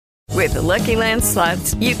With the Lucky Land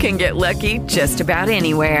Slots, you can get lucky just about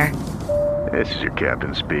anywhere. This is your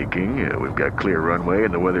captain speaking. We've got clear runway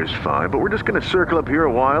and the weather's fine, but we're just going to circle up here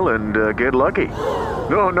a while and get lucky.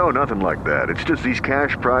 No, nothing like that. It's just these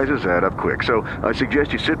cash prizes add up quick. So I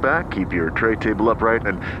suggest you sit back, keep your tray table upright,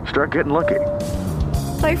 and start getting lucky.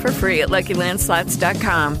 Play for free at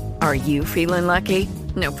LuckyLandSlots.com. Are you feeling lucky?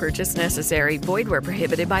 No purchase necessary. Void where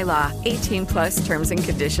prohibited by law. 18+ terms and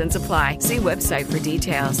conditions apply. See website for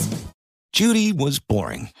details. Judy was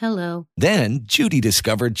boring. Hello. Then Judy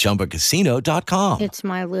discovered ChumbaCasino.com. It's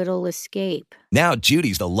my little escape. Now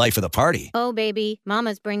Judy's the life of the party. Oh, baby,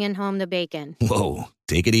 mama's bringing home the bacon. Whoa,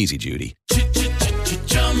 take it easy, Judy.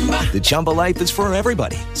 The Chumba life is for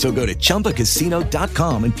everybody. So go to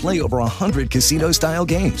ChumbaCasino.com and play over 100 casino-style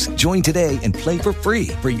games. Join today and play for free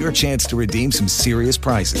for your chance to redeem some serious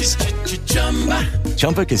prizes.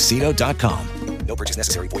 ChumbaCasino.com. No purchase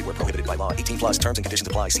necessary. Void where prohibited by law. 18+ terms and conditions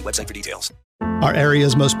apply. See website for details. Our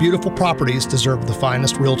area's most beautiful properties deserve the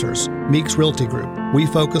finest realtors. Meeks Realty Group. We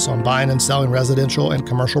focus on buying and selling residential and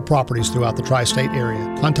commercial properties throughout the tri-state area.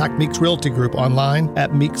 Contact Meeks Realty Group online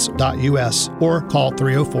at meeks.us or call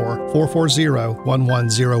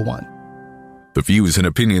 304-440-1101. The views and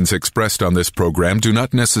opinions expressed on this program do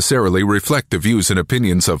not necessarily reflect the views and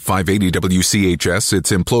opinions of 580 WCHS,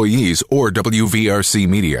 its employees, or WVRC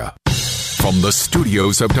Media. From the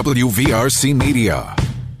studios of WVRC Media,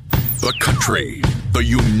 the country, the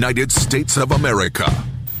United States of America,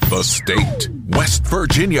 the state, West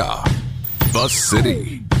Virginia, the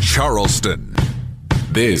city, Charleston.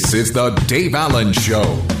 This is the Dave Allen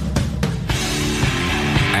Show.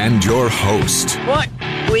 And your host. What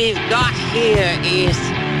we've got here is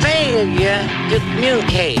failure to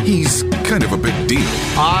communicate. He's kind of a big deal.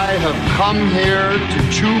 I have come here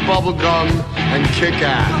to chew bubblegum and kick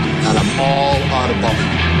ass, and I'm all out of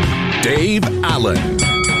bubblegum. Dave Allen.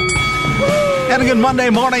 And a good Monday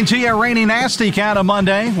morning to you, rainy, nasty kind of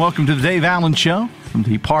Monday. Welcome to the Dave Allen Show from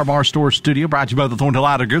the Parmar Store Studio, brought to you by the Thornhill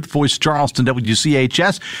Auto Group, the voice of Charleston,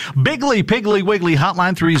 WCHS. Bigly, Piggly, Wiggly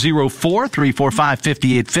hotline,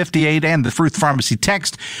 304-345-5858, and the Fruth Pharmacy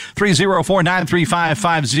text,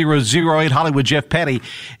 304-935-5008. Hollywood Jeff Petty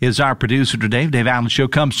is our producer today. Dave Allen Show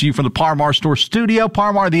comes to you from the Parmar Store Studio.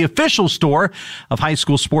 Parmar, the official store of high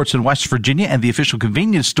school sports in West Virginia and the official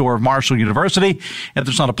convenience store of Marshall University. If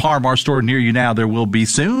there's not a Parmar store near you now, there will be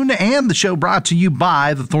soon. And the show brought to you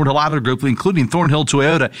by the Thornhill Auto Group, including Thornhill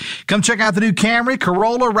Toyota. Come check out the new Camry,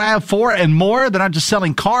 Corolla, RAV4, and more. They're not just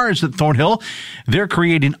selling cars at Thornhill. They're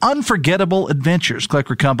creating unforgettable adventures.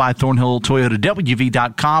 Click or come by Thornhill Toyota,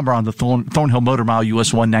 WV.com, or on the Thornhill Motor Mile,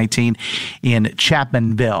 US 119 in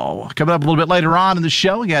Chapmanville. Coming up a little bit later on in the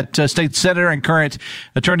show, we got State Senator and current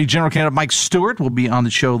Attorney General candidate Mike Stuart will be on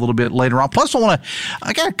the show a little bit later on. Plus, I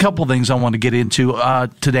got a couple things I want to get into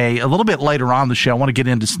today. A little bit later on in the show, I want to get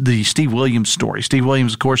into the Steve Williams story. Steve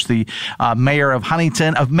Williams, of course, the mayor of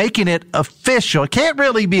Huntington, of making it official. It can't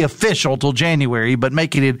really be official till January, but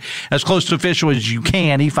making it as close to official as you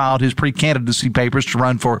can. He filed his pre-candidacy papers to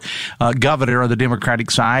run for governor on the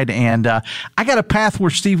Democratic side. And I got a path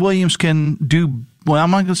where Steve Williams can do, well,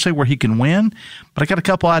 I'm not going to say where he can win, but I got a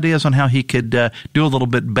couple ideas on how he could do a little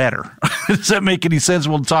bit better. Does that make any sense?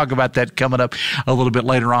 We'll talk about that coming up a little bit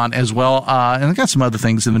later on as well. And I got some other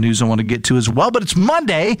things in the news I want to get to as well. But it's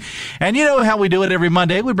Monday, and you know how we do it every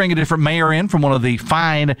Monday. We bring a different mayor in from one of the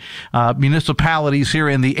fine municipalities here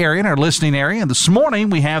in the area, in our listening area. And this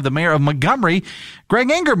morning, we have the mayor of Montgomery,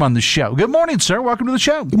 Greg Ingram, on the show. Good morning, sir. Welcome to the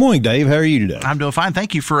show. Good morning, Dave. How are you today? I'm doing fine.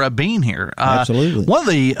 Thank you for being here. Absolutely. One of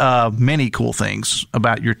the many cool things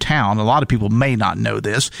about your town, a lot of people may not know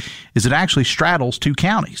this, is it actually straddles two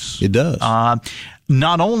counties. It does.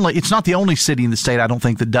 It's not the only city in the state, I don't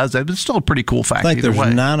think, that does that, but it's still a pretty cool fact. I think there's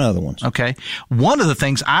 9 other ones. Okay. One of the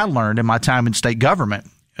things I learned in my time in state government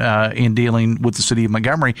in dealing with the city of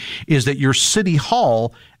Montgomery is that your city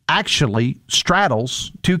hall actually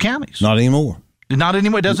straddles two counties. Not anymore. Not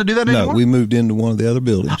anymore? It doesn't do that anymore? No, we moved into one of the other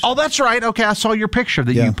buildings. Oh, that's right. Okay, I saw your picture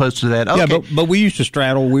that you posted that. Okay. Yeah, but we used to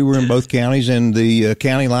straddle. We were in both counties, and the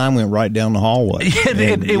county line went right down the hallway.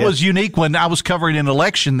 It was unique when I was covering an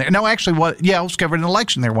election there. No, actually, I was covering an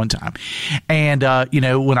election there one time. And,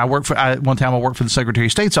 when I worked one time I worked for the Secretary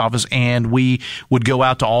of State's office, and we would go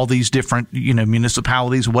out to all these different,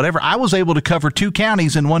 municipalities or whatever. I was able to cover two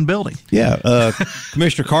counties in one building. Yeah.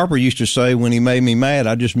 Commissioner Carper used to say when he made me mad,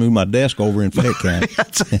 I just moved my desk over in Fayette County.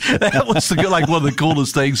 That was one of the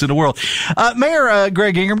coolest things in the world. Mayor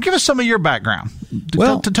Greg Ingram, give us some of your background.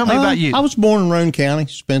 Tell me about you. I was born in Roane County,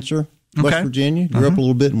 Spencer, West Virginia. Grew up a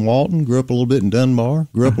little bit in Walton. Grew up a little bit in Dunbar.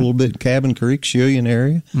 Grew up a little bit in Cabin Creek, Shillian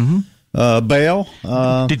area. Bell.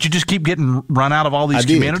 Did you just keep getting run out of all these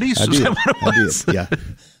communities? I did. Yeah.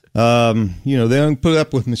 They only put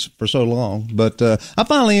up with me for so long, but I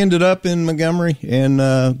finally ended up in Montgomery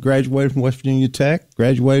and graduated from West Virginia Tech.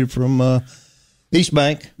 Graduated from East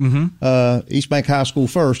Bank, East Bank High School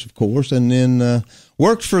first, of course, and then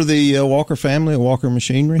worked for the Walker family at Walker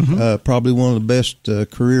Machinery. Probably one of the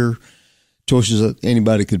best career choices that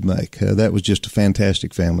anybody could make. That was just a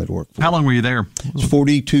fantastic family to work for. How long were you there?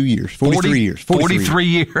 42 years. 43 years. 43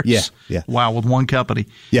 years. Yeah. Wow, with one company.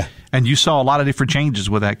 Yeah. And you saw a lot of different changes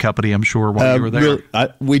with that company, I'm sure, while you were there.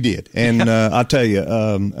 We did. And I'll tell you,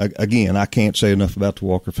 again, I can't say enough about the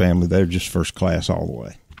Walker family. They're just first class all the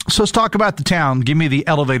way. So let's talk about the town. Give me the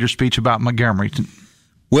elevator speech about Montgomery.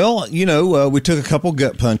 Well, we took a couple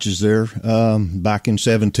gut punches there back in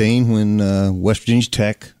 2017 when West Virginia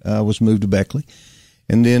Tech was moved to Beckley.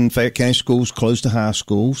 And then Fayette County Schools closed the high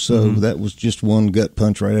school, so that was just one gut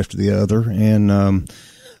punch right after the other. And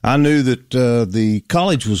I knew that the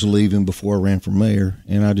college was leaving before I ran for mayor,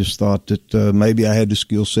 and I just thought that maybe I had the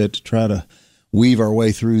skill set to try to weave our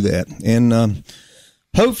way through that. And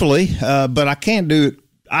hopefully, but I can't do it.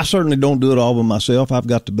 I certainly don't do it all by myself. I've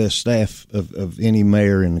got the best staff of any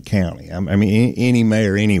mayor in the county. I mean, any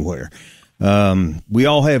mayor anywhere. We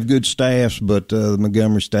all have good staffs, but the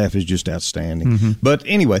Montgomery staff is just outstanding. But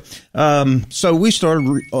anyway, so we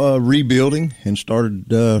started rebuilding and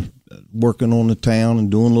started working on the town and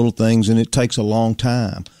doing little things, and it takes a long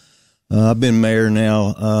time. I've been mayor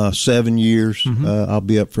now 7 years. I'll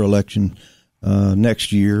be up for election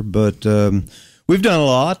next year, but we've done a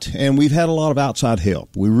lot, and we've had a lot of outside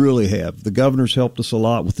help. We really have. The governor's helped us a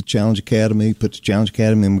lot with the Challenge Academy, put the Challenge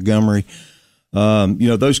Academy in Montgomery.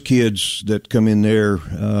 Those kids that come in there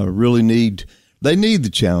really need the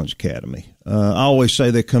Challenge Academy. I always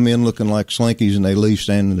say they come in looking like Slinkies and they leave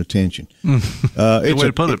standing at attention. It's way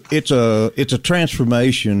to put it. It's a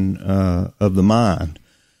transformation of the mind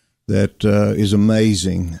that is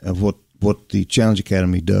amazing of what the Challenge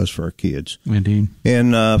Academy does for our kids. Indeed.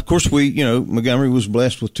 And, of course, Montgomery was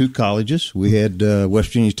blessed with two colleges. We had West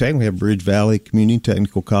Virginia Tech. We have Bridge Valley Community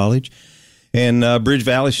Technical College. And Bridge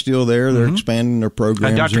Valley's still there. They're expanding their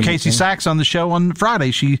programs. Dr. Casey Sachs on the show on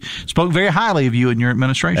Friday. She spoke very highly of you and your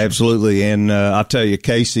administration. Absolutely. And I'll tell you,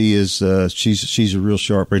 Casey is she's a real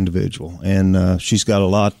sharp individual. And she's got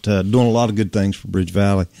doing a lot of good things for Bridge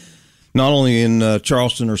Valley, not only in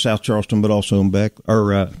Charleston or South Charleston, but also in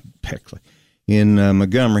Beckley, in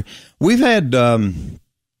Montgomery. We've had a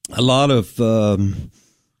lot of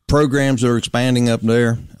programs that are expanding up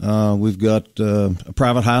there. We've got a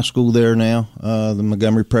private high school there now, the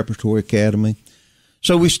Montgomery Preparatory Academy.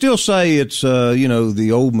 So we still say it's,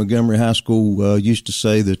 the old Montgomery High School used to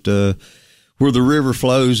say that where the river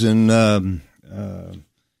flows in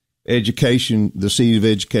education, the seed of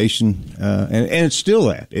education, and it's still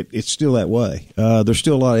that. It's still that way. There's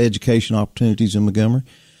still a lot of education opportunities in Montgomery.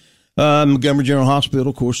 Montgomery General Hospital,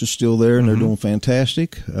 of course, is still there, and they're doing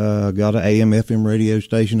fantastic. Got an AM/FM radio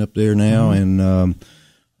station up there now, and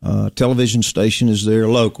television station is there,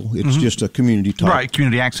 local. It's just a community type. Right,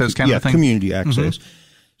 community access kind of thing. Yeah, community access.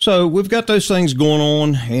 So we've got those things going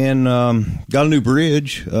on, and got a new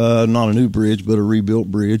bridge. Not a new bridge, but a rebuilt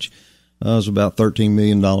bridge. It was about $13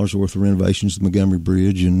 million worth of renovations to the Montgomery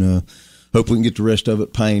Bridge, and hope we can get the rest of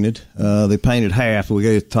it painted. They painted half, but we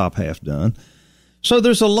got the top half done. So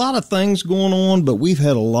there's a lot of things going on, but we've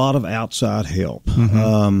had a lot of outside help.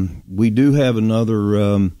 We do have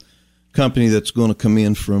another company that's going to come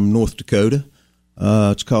in from North Dakota.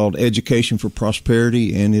 It's called Education for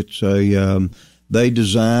Prosperity, and it's they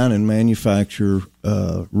design and manufacture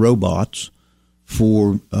robots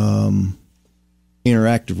for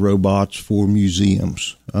interactive robots for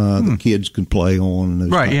museums. The kids can play on and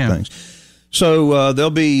those kind of things. So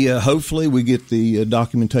they'll be hopefully we get the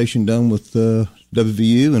documentation done with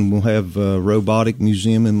WVU, and we'll have a robotic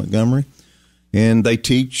museum in Montgomery. And they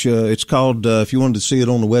teach, it's called, if you wanted to see it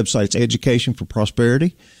on the website, it's Education for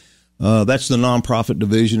Prosperity. That's the nonprofit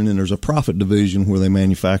division, and then there's a profit division where they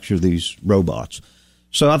manufacture these robots.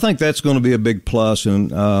 So I think that's going to be a big plus. And,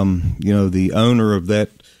 the owner of that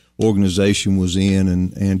organization was in,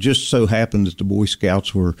 and just so happened that the Boy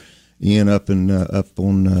Scouts were in up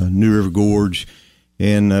on New River Gorge.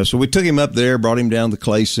 And so we took him up there, brought him down to the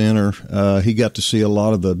Clay Center. He got to see a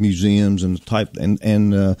lot of the museums and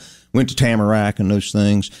went to Tamarack and those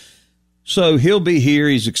things. So he'll be here.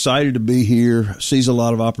 He's excited to be here, sees a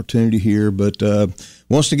lot of opportunity here, but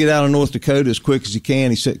wants to get out of North Dakota as quick as he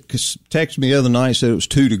can. He said, texted me the other night, said it was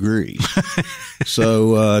 2 degrees.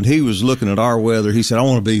 So he was looking at our weather. He said, I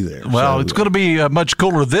want to be there. Well, so, it's going to be much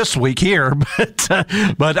cooler this week here,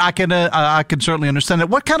 but I can certainly understand that.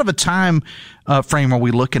 What kind of a time frame are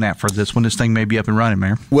we looking at for this when this thing may be up and running,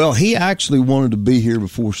 Mayor? Well, he actually wanted to be here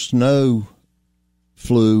before snow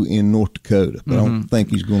flew in North Dakota, but I don't think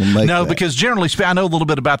he's going to make No, that. because generally, I know a little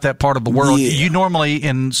bit about that part of the world. Yeah. You normally,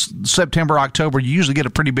 in September, October, you usually get a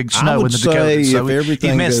pretty big snow in the say Dakotas. So if everything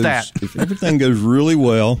he missed goes, that. If everything goes really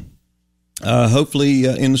well, hopefully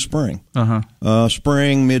in the spring.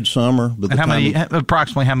 Spring, midsummer. But And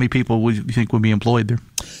approximately how many people would you think would be employed there?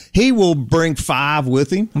 He will bring 5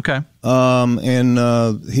 with him. Okay.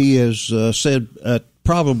 And he has said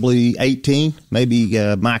probably 18, maybe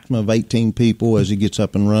a maximum of 18 people as he gets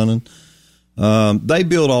up and running. They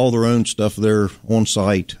build all their own stuff there on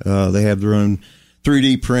site. They have their own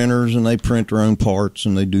 3D printers, and they print their own parts,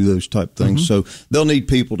 and they do those type things. So they'll need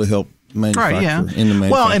people to help manufacture in the manufacturing.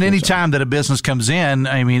 Well, and any time that a business comes in,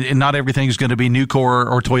 I mean, not everything's going to be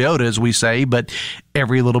Nucor or Toyota, as we say, but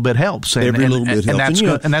every little bit helps. And, every little bit helps.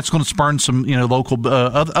 And that's going to spurn some, local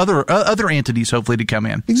other entities hopefully to come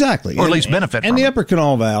in. Exactly. Or at least benefit from the it. Upper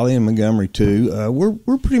Kanawha Valley and Montgomery too,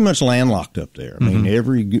 we're pretty much landlocked up there. I mean,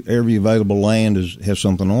 every available land has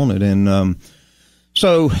something on it, and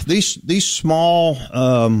so these small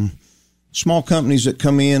companies that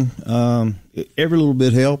come in, every little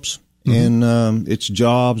bit helps. And it's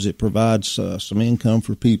jobs. It provides some income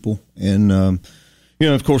for people. And,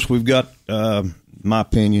 of course, we've got, my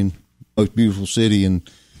opinion, most beautiful city in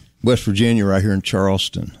West Virginia right here in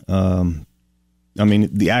Charleston. I mean,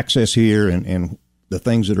 the access here and the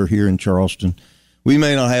things that are here in Charleston, we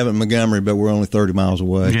may not have it in Montgomery, but we're only 30 miles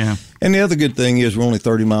away. Yeah. And the other good thing is we're only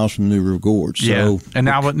 30 miles from New River Gorge. Yeah. So, and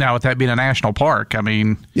now with that being a national park, I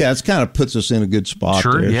mean. Yeah, it's kind of puts us in a good spot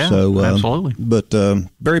Sure, there. yeah, So, absolutely. But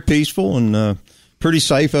very peaceful and pretty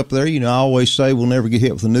safe up there. I always say we'll never get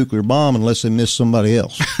hit with a nuclear bomb unless they miss somebody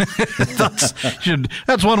else.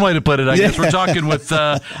 That's one way to put it, I guess. We're talking with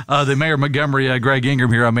the Mayor of Montgomery, Greg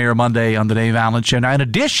Ingram, here on Mayor Monday on the Dave Allen Show. Now, in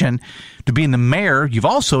addition to being the mayor, you've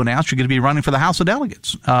also announced you're going to be running for the House of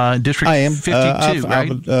Delegates, District 52,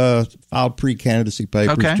 right? I've filed pre-candidacy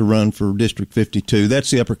papers to run for District 52.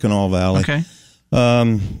 That's the Upper Kanawha Valley. Okay.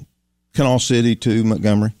 Kanawha City to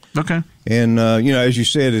Montgomery. Okay. And, as you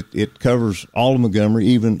said, it covers all of Montgomery,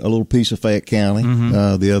 even a little piece of Fayette County,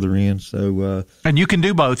 the other end. So, and you can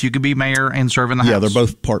do both. You can be mayor and serve in the House. Yeah, they're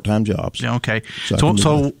both part-time jobs. Yeah, okay.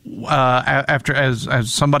 So after as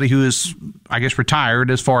somebody who is, I guess,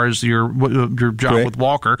 retired as far as your job Correct. with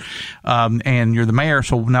Walker, and you're the mayor.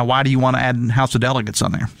 So now, why do you want to add House of Delegates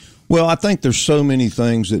on there? Well, I think there's so many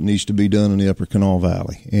things that needs to be done in the Upper Kanawha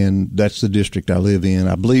Valley, and that's the district I live in.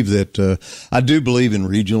 I believe that I do believe in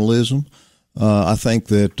regionalism. I think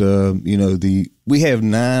that we have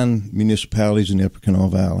 9 municipalities in the Upper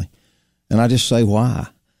Kanawha Valley, and I just say why.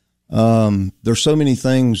 There's so many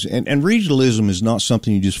things, and regionalism is not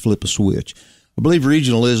something you just flip a switch. I believe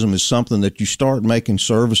regionalism is something that you start making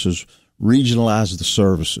services, regionalize the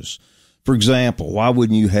services. For example, why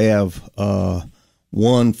wouldn't you have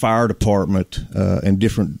one fire department and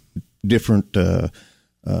different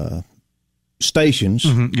stations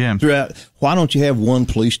throughout? Why don't you have one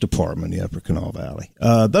police department in the Upper Kanawha Valley?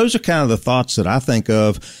 Those are kind of the thoughts that I think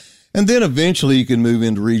of. And then eventually you can move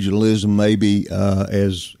into regionalism maybe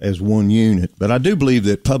as one unit. But I do believe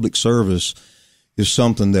that public service is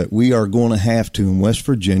something that we are going to have to, in West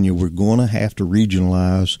Virginia, we're going to have to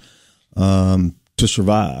regionalize to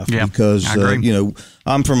survive. Yeah, because, I agree.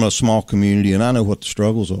 I'm from a small community and I know what the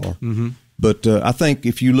struggles are. But I think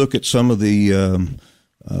if you look at some of the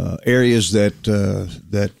areas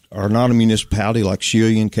that are not a municipality, like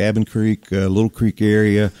Shillian, Cabin Creek, Little Creek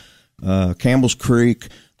area, Campbell's Creek,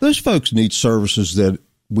 those folks need services that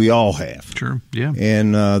we all have. Sure, yeah.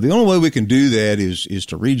 And the only way we can do that is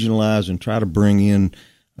to regionalize and try to bring in.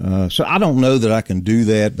 So I don't know that I can do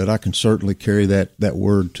that, but I can certainly carry that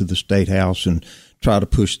word to the State House and try to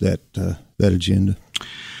push that agenda.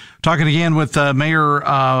 Talking again with Mayor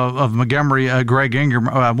of Montgomery, Greg Ingram.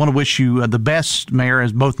 I want to wish you the best, Mayor,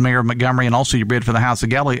 as both Mayor of Montgomery and also your bid for the House of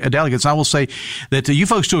Delegates. I will say that you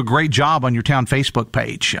folks do a great job on your town Facebook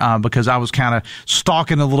page because I was kind of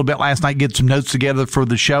stalking a little bit last night, get some notes together for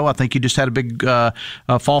the show. I think you just had a big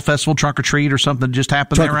fall festival, trunk or treat, or something that just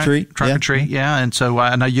happened there, right? Trunk or treat, yeah. And so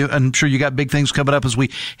I know I'm sure you got big things coming up as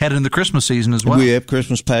we head into the Christmas season as well. We have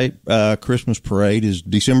Christmas parade is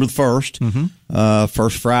December the 1st.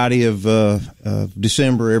 first Friday of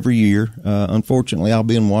December every year. Unfortunately, I'll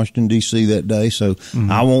be in Washington, D.C. that day, so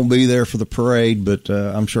I won't be there for the parade, but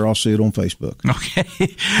I'm sure I'll see it on Facebook.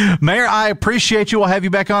 Okay. Mayor, I appreciate you. We'll have you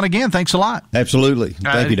back on again. Thanks a lot. Absolutely.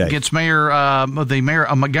 Thank you, Dave. Gets the mayor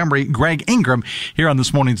of Montgomery, Greg Ingram, here on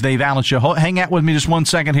this morning's Dave Allen Show. Hang out with me just 1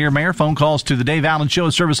 second here, Mayor. Phone calls to the Dave Allen Show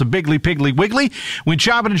in service of Biggly Piggly Wiggly. When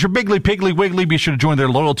shopping at your Biggly Piggly Wiggly, be sure to join their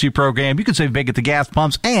loyalty program. You can save big at the gas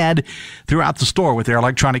pumps and throughout the store with their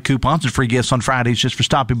electronic coupons and free gifts on Fridays just for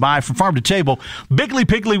stopping by. From farm to table, Biggly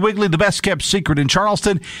Piggly Wiggly, the best kept secret in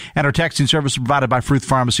Charleston. And our texting service provided by Fruth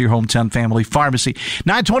Pharmacy, your hometown family pharmacy.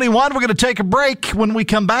 9:21, we're going to take a break. When we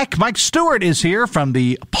come back, Mike Stuart is here from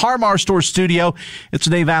the Parmar Store studio. It's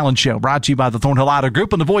the Dave Allen Show, brought to you by the Thornhill Auto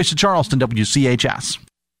Group and the voice of Charleston, WCHS.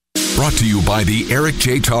 Brought to you by the Eric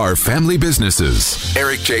J. Tarr Family Businesses.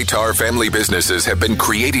 Eric J. Tarr Family Businesses have been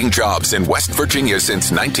creating jobs in West Virginia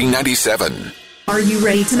since 1997. Are you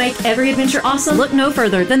ready to make every adventure awesome? Look no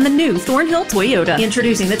further than the new Thornhill Toyota.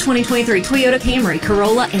 Introducing the 2023 Toyota Camry,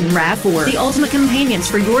 Corolla, and RAV4. The ultimate companions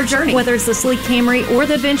for your journey. Whether it's the sleek Camry or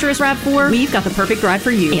the adventurous RAV4, we've got the perfect ride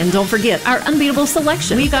for you. And don't forget our unbeatable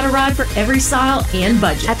selection. We've got a ride for every style and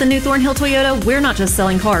budget. At the new Thornhill Toyota, we're not just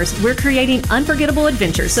selling cars, we're creating unforgettable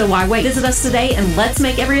adventures. So why wait? Visit us today and let's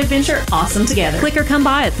make every adventure awesome together. Click or come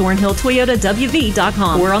by at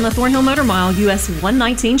ThornhillToyotaWV.com or on the Thornhill Motor Mile, US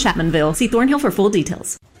 119 Chapmanville. See Thornhill for full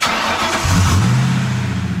details.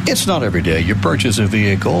 It's not every day you purchase a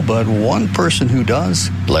vehicle, but one person who does,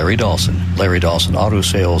 Larry Dawson. Larry Dawson Auto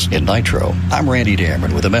Sales in Nitro. I'm Randy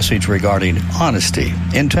Dameron with a message regarding honesty,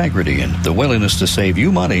 integrity, and the willingness to save you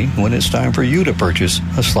money when it's time for you to purchase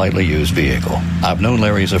a slightly used vehicle. I've known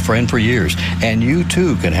Larry as a friend for years, and you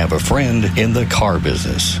too can have a friend in the car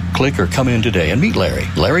business. Click or come in today and meet Larry.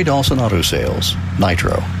 Larry Dawson Auto Sales,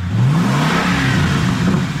 Nitro.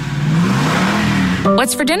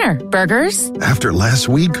 What's for dinner? Burgers? After last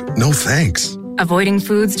week, no thanks. Avoiding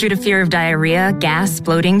foods due to fear of diarrhea, gas,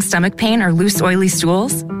 bloating, stomach pain, or loose, oily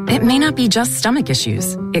stools? It may not be just stomach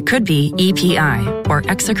issues. It could be EPI, or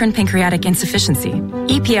exocrine pancreatic insufficiency.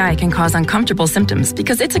 EPI can cause uncomfortable symptoms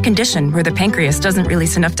because it's a condition where the pancreas doesn't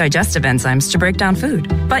release enough digestive enzymes to break down food.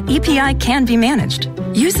 But EPI can be managed.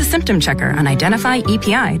 Use the symptom checker on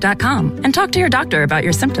identifyepi.com and talk to your doctor about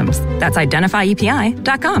your symptoms. That's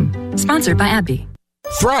identifyepi.com. Sponsored by AbbVie.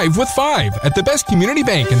 Thrive with 5 at the best community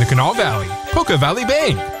bank in the Kanawha Valley, Poca Valley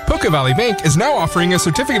Bank. Poca Valley Bank is now offering a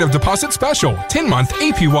certificate of deposit special, 10-month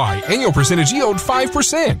APY, annual percentage yield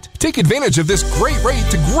 5%. Take advantage of this great rate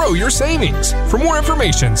to grow your savings. For more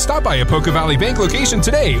information, stop by a Poca Valley Bank location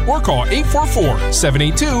today or call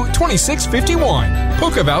 844-782-2651.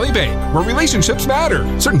 Poca Valley Bank, where relationships matter.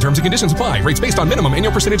 Certain terms and conditions apply. Rates based on minimum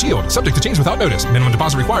annual percentage yield. Subject to change without notice. Minimum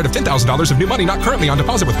deposit required of $10,000 of new money not currently on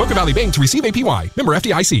deposit with Poca Valley Bank to receive APY. Member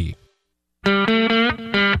FDIC.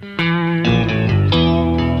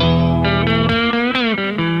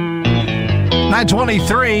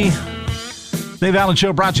 9:23. Dave Allen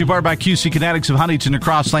Show brought to you by QC Kinetics of Huntington and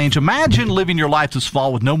Cross Lanes. Imagine living your life this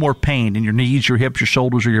fall with no more pain in your knees, your hips, your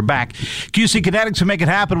shoulders, or your back. QC Kinetics will make it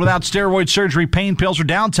happen without steroid surgery, pain pills, or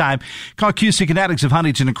downtime. Call QC Kinetics of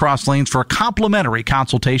Huntington and Cross Lanes for a complimentary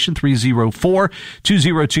consultation,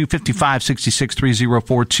 304-202-5566,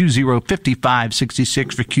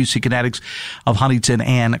 304-202-5566 for QC Kinetics of Huntington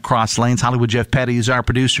and Cross Lanes. Hollywood Jeff Petty is our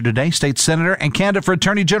producer today. State Senator and candidate for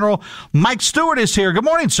Attorney General Mike Stuart is here. Good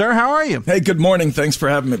morning, sir. How are you? Hey, good morning. Thanks for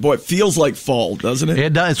having me. Boy, it feels like fall, doesn't it?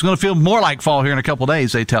 It does. It's going to feel more like fall here in a couple of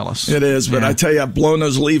days, they tell us. It is, but I tell you, I've blown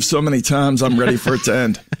those leaves so many times, I'm ready for it to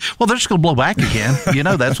end. Well, they're just going to blow back again. You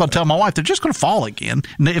know, that's what I tell my wife. They're just going to fall again,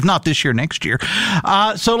 if not this year, next year.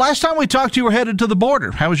 So last time we talked, you were headed to the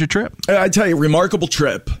border. How was your trip? I tell you, remarkable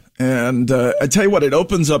trip. And I tell you what, it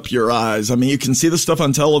opens up your eyes. I mean, you can see the stuff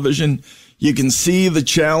on television. You can see the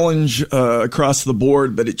challenge across the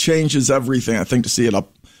board, but it changes everything, I think, to see it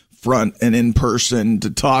up front and in person,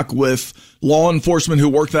 to talk with law enforcement who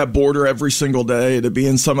work that border every single day, to be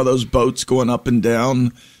in some of those boats going up and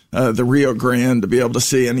down the Rio Grande, to be able to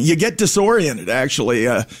see. And you get disoriented, actually.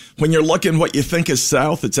 When you're looking what you think is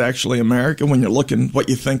south, it's actually America. When you're looking what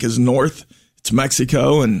you think is north, it's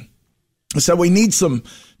Mexico. And so we need some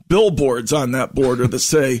billboards on that border that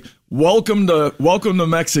say, Welcome to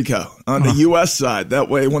Mexico on the U.S. side. That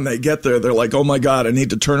way, when they get there, they're like, oh, my God, I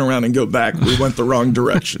need to turn around and go back. We went the wrong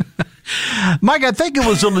direction. Mike, I think it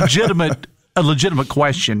was a legitimate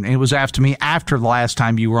question. It was asked to me after the last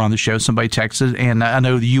time you were on the show. Somebody texted, and I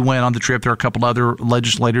know that you went on the trip. There are a couple other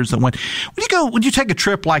legislators that went. When you take a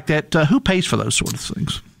trip like that, who pays for those sort of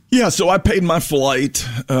things? Yeah, so I paid my flight,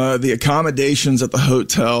 the accommodations at the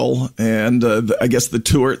hotel, and I guess the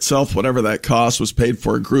tour itself, whatever that cost, was paid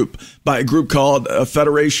for by a group called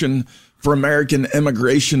Federation for American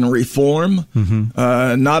Immigration Reform.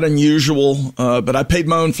 Mm-hmm. Not unusual, but I paid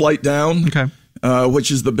my own flight down,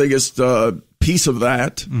 which is the biggest piece of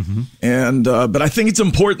that. Mm-hmm. And but I think it's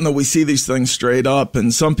important that we see these things straight up.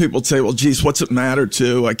 And some people say, well, geez, what's it matter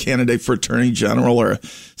to a candidate for attorney general or a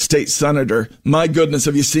state senator? My goodness,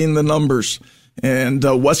 have you seen the numbers? And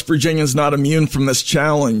West Virginia's not immune from this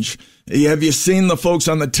challenge. Have you seen the folks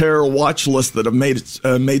on the terror watch list that have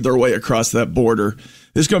made their way across that border?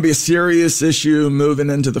 This is going to be a serious issue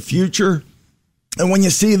moving into the future. And when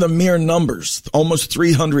you see the mere numbers, almost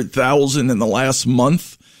 300,000 in the last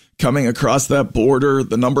month coming across that border,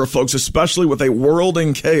 the number of folks, especially with a world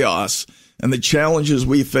in chaos and the challenges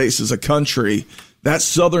we face as a country, that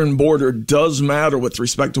southern border does matter with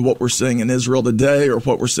respect to what we're seeing in Israel today or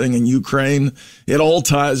what we're seeing in Ukraine. It all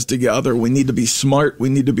ties together. We need to be smart. We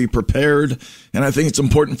need to be prepared. And I think it's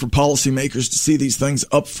important for policymakers to see these things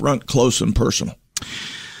up front, close, and personal.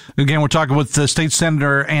 Again, we're talking with the state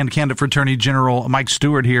senator and candidate for attorney general Mike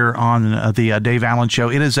Stuart here on the Dave Allen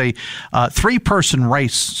Show. It is a three-person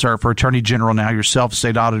race, sir, for attorney general now. Yourself,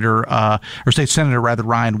 state auditor, or state senator, rather,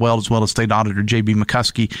 Ryan Weld, as well as state auditor J.B.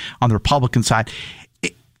 McCuskey on the Republican side.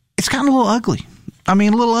 It's gotten a little ugly. I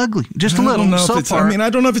mean, a little ugly. Just a little so far. I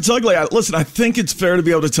don't know if it's ugly. Listen, I think it's fair to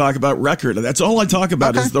be able to talk about record. That's all I talk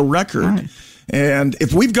about is the record. Right. And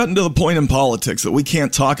if we've gotten to the point in politics that we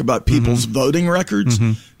can't talk about people's voting records,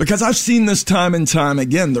 because I've seen this time and time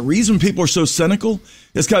again, the reason people are so cynical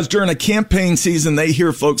is because during a campaign season, they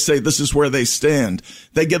hear folks say this is where they stand.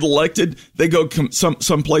 They get elected, they go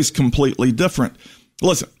someplace completely different.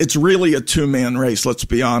 Listen, it's really a two-man race, let's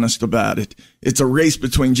be honest about it. It's a race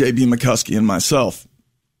between J.B. McCuskey and myself.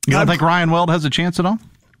 You don't think Ryan Weld has a chance at all?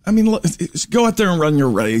 I mean, look, go out there and run your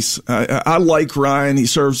race. I like Ryan. He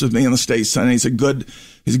serves with me in the state senate. He's a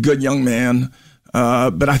good young man.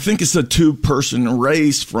 But I think it's a two-person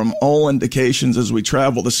race from all indications as we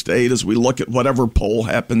travel the state, as we look at whatever poll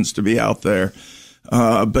happens to be out there.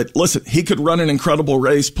 But listen, he could run an incredible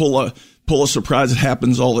race, pull a surprise. It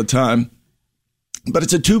happens all the time. But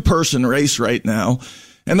it's a two-person race right now.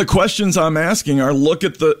 And the questions I'm asking are, look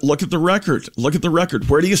at the record. Look at the record.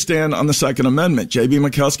 Where do you stand on the Second Amendment? J.B.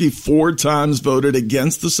 McCuskey 4 times voted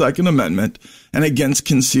against the Second Amendment and against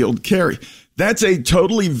concealed carry. That's a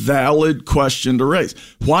totally valid question to raise.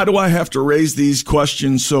 Why do I have to raise these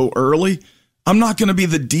questions so early? I'm not going to be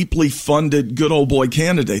the deeply funded good old boy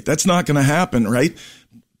candidate. That's not going to happen, right?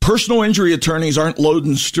 Personal injury attorneys aren't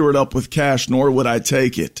loading Stuart up with cash, nor would I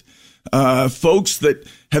take it. Folks that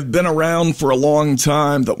have been around for a long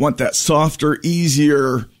time that want that softer,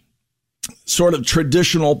 easier, sort of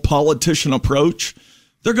traditional politician approach,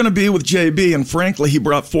 they're going to be with JB. And frankly, he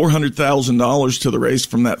brought $400,000 to the race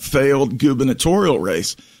from that failed gubernatorial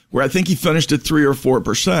race, where I think he finished at 3 or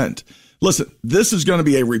 4%. Listen, this is going to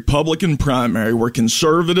be a Republican primary where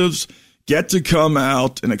conservatives get to come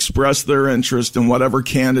out and express their interest in whatever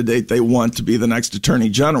candidate they want to be the next attorney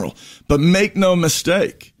general. But make no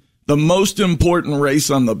mistake, the most important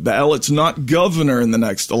race on the ballot's not governor in the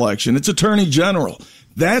next election. It's attorney general.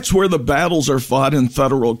 That's where the battles are fought in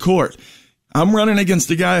federal court. I'm running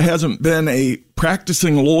against a guy who hasn't been a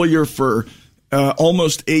practicing lawyer for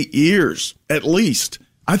almost 8 years, at least.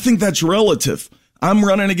 I think that's relative. I'm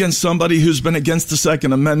running against somebody who's been against the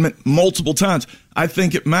Second Amendment multiple times. I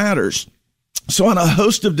think it matters. So on a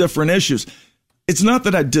host of different issues, it's not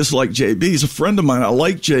that I dislike JB. He's a friend of mine. I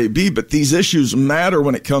like JB, but these issues matter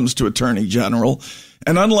when it comes to attorney general.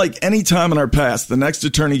 And unlike any time in our past, the next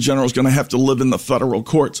attorney general is going to have to live in the federal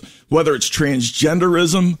courts, whether it's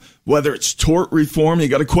transgenderism, whether it's tort reform. You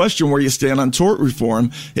got to question where you stand on tort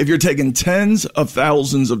reform. If you're taking tens of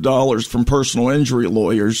thousands of dollars from personal injury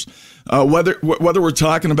lawyers, whether we're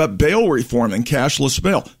talking about bail reform and cashless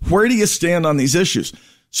bail, where do you stand on these issues?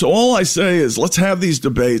 So all I say is let's have these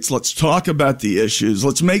debates. Let's talk about the issues.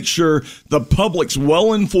 Let's make sure the public's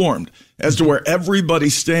well informed as to where everybody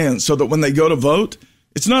stands so that when they go to vote,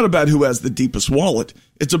 it's not about who has the deepest wallet.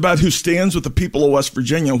 It's about who stands with the people of West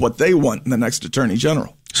Virginia and what they want in the next attorney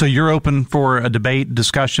general. So you're open for a debate,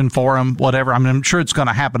 discussion, forum, whatever. I mean, I'm sure it's going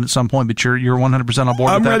to happen at some point, but you're 100% on board with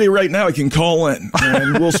that? I'm ready right now. I can call in,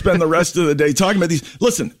 and we'll spend the rest of the day talking about these.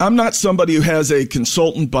 Listen, I'm not somebody who has a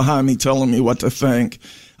consultant behind me telling me what to think.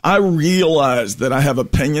 I realize that I have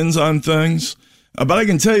opinions on things, but I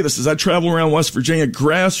can tell you this, as I travel around West Virginia,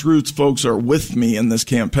 grassroots folks are with me in this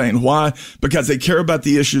campaign. Why? Because they care about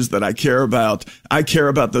the issues that I care about. I care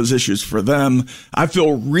about those issues for them. I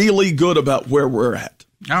feel really good about where we're at.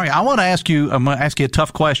 All right, I'm going to ask you a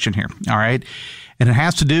tough question here, all right? And it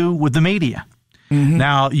has to do with the media. Mm-hmm.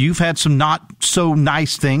 Now, you've had some not so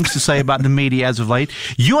nice things to say about the media as of late.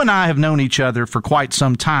 You and I have known each other for quite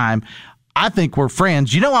some time. I think we're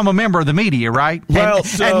friends. You know I'm a member of the media, right? Well,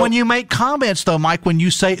 and when you make comments, though, Mike, when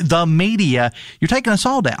you say the media, you're taking us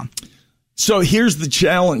all down. So here's the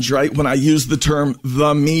challenge, right? When I use the term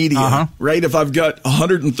the media, right? If I've got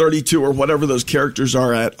 132 or whatever those characters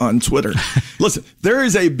are on Twitter. Listen, there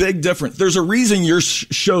is a big difference. There's a reason your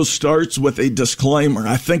show starts with a disclaimer.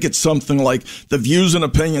 I think it's something like the views and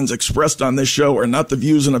opinions expressed on this show are not the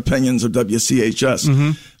views and opinions of WCHS.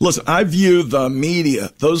 Mm-hmm. Listen, I view the media,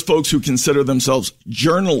 those folks who consider themselves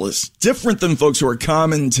journalists, different than folks who are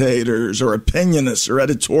commentators or opinionists or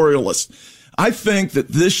editorialists. I think that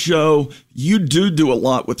this show, you do a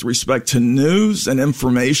lot with respect to news and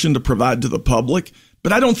information to provide to the public,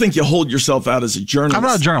 but I don't think you hold yourself out as a journalist. I'm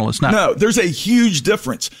not a journalist, no. No, there's a huge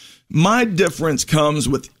difference. My difference comes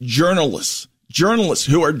with journalists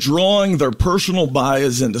who are drawing their personal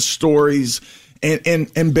bias into stories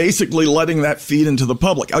and basically letting that feed into the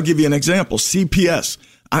public. I'll give you an example. CPS.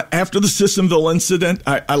 After the Sissonville incident,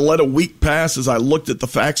 I let a week pass as I looked at the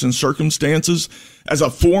facts and circumstances. As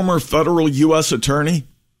a former federal U.S. attorney,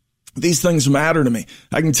 these things matter to me.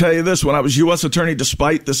 I can tell you this, when I was U.S. attorney,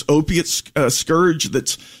 despite this opiate scourge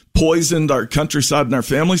that's poisoned our countryside and our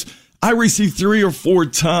families, I received 3 or 4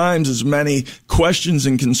 times as many questions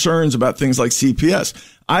and concerns about things like CPS.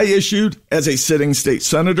 I issued, as a sitting state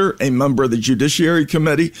senator, a member of the Judiciary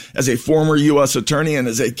Committee, as a former U.S. attorney, and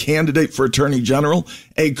as a candidate for attorney general,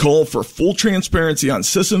 a call for full transparency on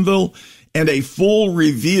Sissonville and a full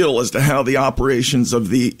reveal as to how the operations of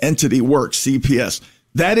the entity works, CPS.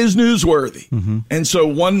 That is newsworthy. Mm-hmm. And so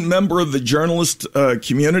one member of the journalist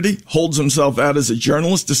community holds himself out as a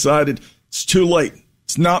journalist, decided it's too late.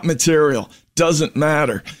 It's not material. Doesn't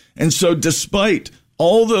matter. And so despite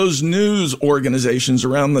all those news organizations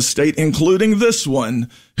around the state, including this one,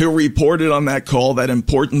 who reported on that call, that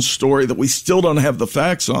important story that we still don't have the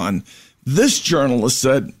facts on, this journalist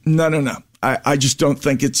said, no. I just don't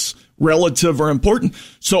think it's relative or important.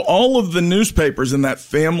 So all of the newspapers in that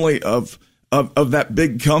family of that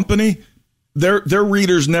big company, their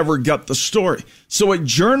readers never got the story. So a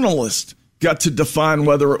journalist got to define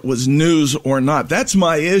whether it was news or not. That's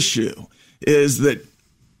my issue, is that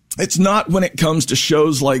it's not when it comes to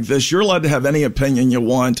shows like this. You're allowed to have any opinion you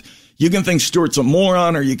want. You can think Stuart's a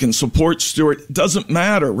moron or you can support Stuart. It doesn't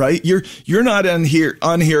matter, right? You're not on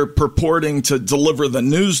here purporting to deliver the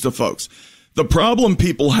news to folks. The problem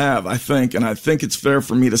people have, I think, and I think it's fair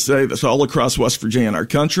for me to say this all across West Virginia and our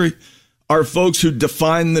country, are folks who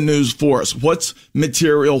define the news for us. What's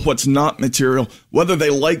material, what's not material, whether they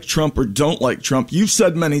like Trump or don't like Trump. You've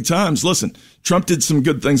said many times, listen, Trump did some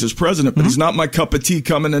good things as president, but he's not my cup of tea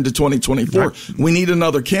coming into 2024. Right. We need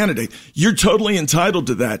another candidate. You're totally entitled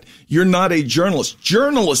to that. You're not a journalist.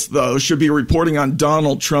 Journalists, though, should be reporting on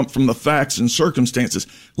Donald Trump from the facts and circumstances.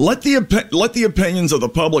 Let the opinions of the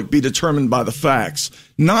public be determined by the facts,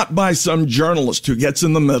 not by some journalist who gets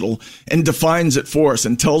in the middle and defines it for us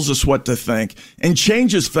and tells us what to think and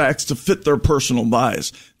changes facts to fit their personal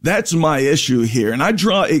bias. That's my issue here. And I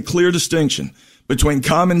draw a clear distinction between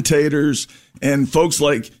commentators and folks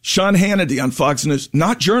like Sean Hannity on Fox News,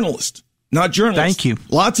 not journalists. Thank you.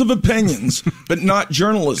 Lots of opinions, but not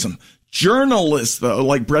journalism. Journalists, though,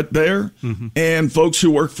 like Brett Baer and folks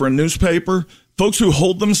who work for a newspaper, folks who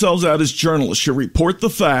hold themselves out as journalists should report the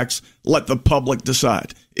facts, let the public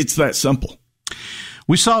decide. It's that simple.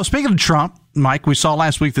 We saw, speaking of Trump, Mike, we saw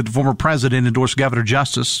last week that the former president endorsed Governor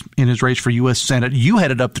Justice in his race for U.S. Senate. You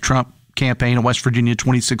headed up the Trump campaign in West Virginia in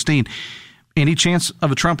 2016. Any chance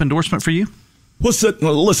of a Trump endorsement for you? Well,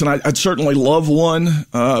 listen, I'd certainly love one,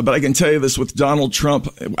 but I can tell you this, with Donald Trump,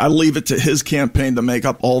 I leave it to his campaign to make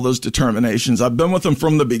up all those determinations. I've been with him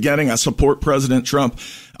from the beginning. I support President Trump.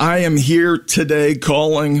 I am here today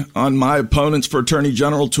calling on my opponents for Attorney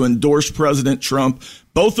General to endorse President Trump.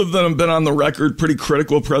 Both of them have been on the record pretty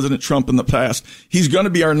critical of President Trump in the past. He's going to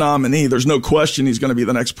be our nominee. There's no question he's going to be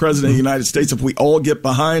the next president of the United States if we all get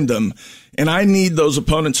behind him. And I need those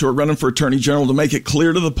opponents who are running for Attorney General to make it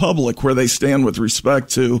clear to the public where they stand with respect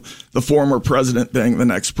to the former president being the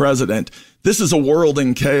next president. This is a world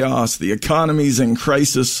in chaos. The economy's in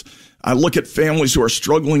crisis. I look at families who are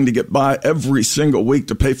struggling to get by every single week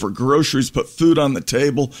to pay for groceries, put food on the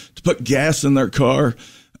table, to put gas in their car.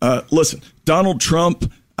 Listen, Donald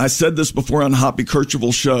Trump, I said this before on Hoppy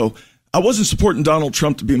Kercheval's show, I wasn't supporting Donald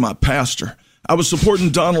Trump to be my pastor. I was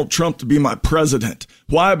supporting Donald Trump to be my president.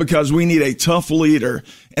 Why? Because we need a tough leader.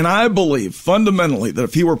 And I believe fundamentally that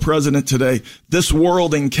if he were president today, this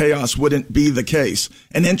world in chaos wouldn't be the case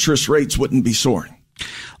and interest rates wouldn't be soaring.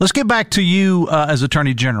 Let's get back to you as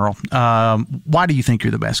Attorney General. Why do you think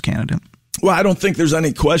you're the best candidate? Well, I don't think there's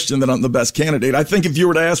any question that I'm the best candidate. I think if you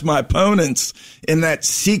were to ask my opponents in that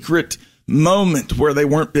secret moment where they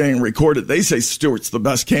weren't being recorded, they say Stuart's the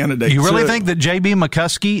best candidate. You really think that J.B.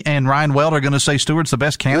 McCuskey and Ryan Weld are going to say Stuart's the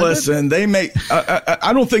best candidate? Listen, they may.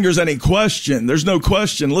 I don't think there's any question. There's no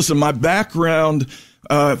question. Listen, my background,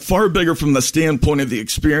 far bigger from the standpoint of the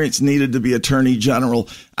experience needed to be Attorney General.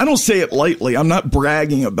 I don't say it lightly. I'm not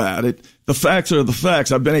bragging about it. The facts are the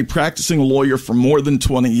facts. I've been a practicing lawyer for more than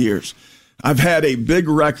 20 years. I've had a big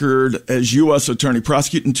record as U.S. attorney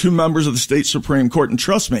prosecuting 2 members of the state Supreme Court. And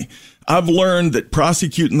trust me, I've learned that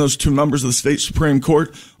prosecuting those 2 members of the state Supreme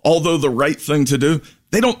Court, although the right thing to do,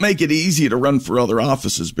 they don't make it easy to run for other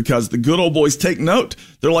offices because the good old boys take note.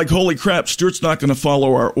 They're like, holy crap, Stuart's not going to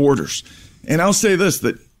follow our orders. And I'll say this,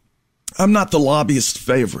 that I'm not the lobbyist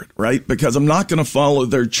favorite, right? Because I'm not going to follow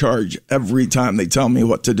their charge every time they tell me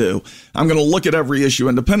what to do. I'm going to look at every issue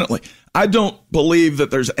independently. I don't believe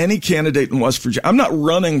that there's any candidate in West Virginia. I'm not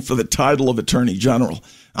running for the title of Attorney General.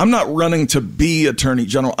 I'm not running to be Attorney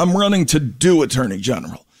General. I'm running to do Attorney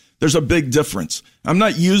General. There's a big difference. I'm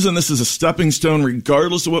not using this as a stepping stone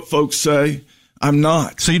regardless of what folks say. I'm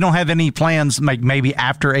not. So you don't have any plans, maybe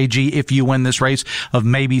after AG, if you win this race, of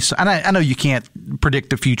maybe, and I know you can't predict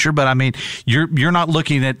the future, but I mean, you're not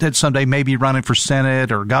looking at someday maybe running for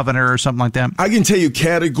Senate or governor or something like that? I can tell you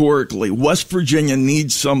categorically, West Virginia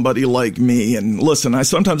needs somebody like me. And listen,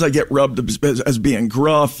 sometimes I get rubbed as being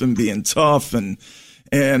gruff and being tough and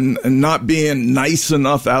not being nice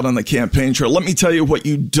enough out on the campaign trail. Let me tell you what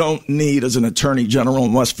you don't need as an attorney general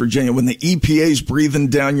in West Virginia. When the EPA's breathing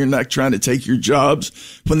down your neck trying to take your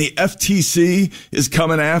jobs, when the FTC is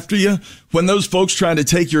coming after you, when those folks trying to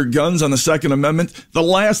take your guns on the Second Amendment, the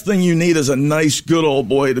last thing you need is a nice, good old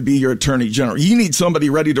boy to be your attorney general. You need somebody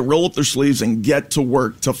ready to roll up their sleeves and get to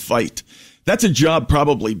work to fight. That's a job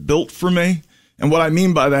probably built for me. And what I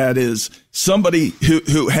mean by that is somebody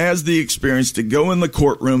who has the experience to go in the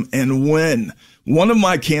courtroom and win. One of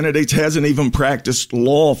my candidates hasn't even practiced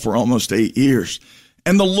law for almost 8 years.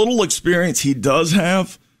 And the little experience he does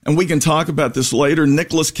have, and we can talk about this later,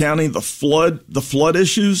 Nicholas County, the flood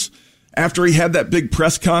issues, after he had that big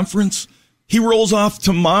press conference, he rolls off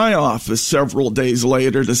to my office several days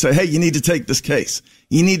later to say, hey, you need to take this case.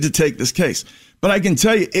 You need to take this case. But I can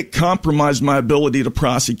tell you it compromised my ability to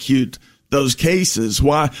prosecute those cases.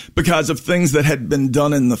 Why? Because of things that had been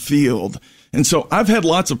done in the field. And so I've had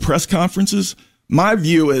lots of press conferences. My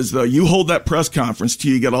view is, though, you hold that press conference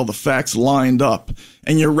till you get all the facts lined up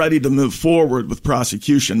and you're ready to move forward with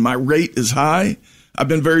prosecution. My rate is high. I've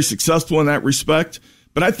been very successful in that respect.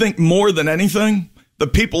 But I think more than anything, the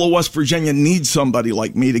people of West Virginia need somebody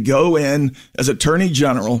like me to go in as Attorney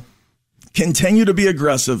General, continue to be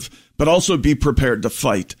aggressive, but also be prepared to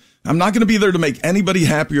fight. I'm not going to be there to make anybody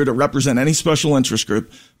happy or to represent any special interest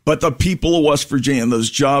group, but the people of West Virginia and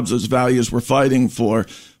those jobs, those values we're fighting for,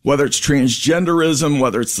 whether it's transgenderism,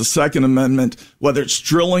 whether it's the Second Amendment, whether it's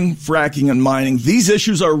drilling, fracking, and mining. These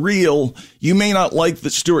issues are real. You may not like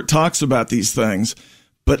that Stuart talks about these things,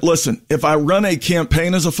 but listen, if I run a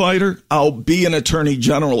campaign as a fighter, I'll be an attorney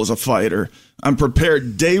general as a fighter. I'm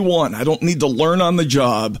prepared day one. I don't need to learn on the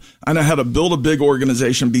job. I know how to build a big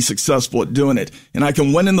organization, be successful at doing it, and I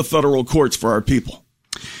can win in the federal courts for our people.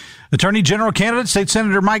 Attorney General candidate, State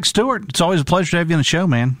Senator Mike Stuart. It's always a pleasure to have you on the show,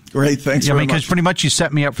 man. Great, thanks very much. Because pretty much you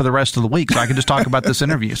set me up for the rest of the week, so I can just talk about this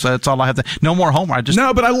interview. So that's all I have to. No more homework.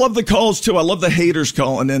 No, but I love the calls too. I love the haters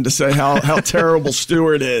calling in to say how terrible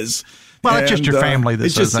Stuart is. Well, it's just your family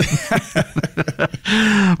that says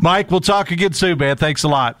that. Mike, we'll talk again soon, man. Thanks a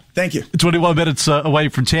lot. Thank you. 21 minutes away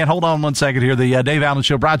from 10. Hold on 1 second here. The Dave Allen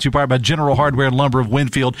Show brought to you by General Hardware and Lumber of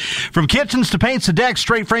Winfield. From kitchens to paints to decks,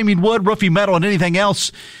 straight framing wood, roofing metal, and anything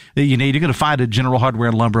else that you need, you're going to find at General Hardware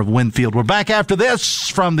and Lumber of Winfield. We're back after this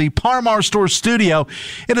from the Parmar Store studio.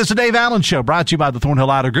 It is the Dave Allen Show brought to you by the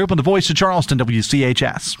Thornhill Auto Group and the Voice of Charleston,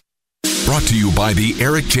 WCHS. Brought to you by the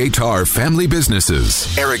Eric J. Tarr Family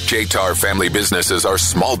Businesses. Eric J. Tarr Family Businesses are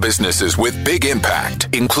small businesses with big impact,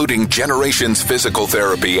 including Generations Physical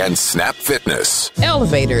Therapy and Snap Fitness.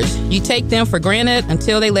 Elevators. You take them for granted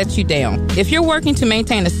until they let you down. If you're working to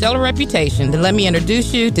maintain a stellar reputation, then let me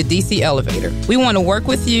introduce you to DC Elevator. We want to work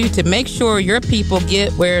with you to make sure your people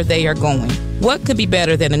get where they are going. What could be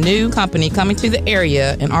better than a new company coming to the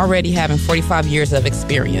area and already having 45 years of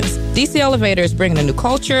experience? DC Elevator is bringing a new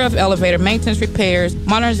culture of elevator maintenance, repairs,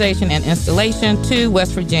 modernization, and installation to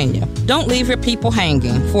West Virginia. Don't leave your people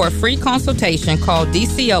hanging. For a free consultation, call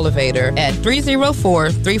DC Elevator at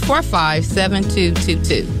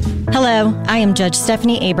 304-345-7222. Hello, I am Judge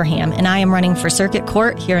Stephanie Abraham, and I am running for Circuit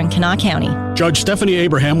Court here in Kanawha County. Judge Stephanie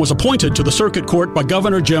Abraham was appointed to the Circuit Court by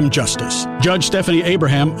Governor Jim Justice. Judge Stephanie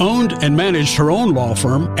Abraham owned and managed her own law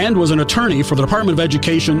firm and was an attorney for the Department of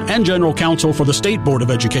Education and general counsel for the State Board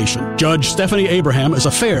of Education. Judge Stephanie Abraham is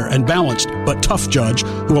a fair and balanced but tough judge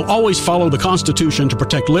who will always follow the Constitution to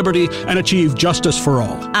protect liberty and achieve justice for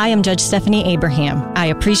all. I am Judge Stephanie Abraham. I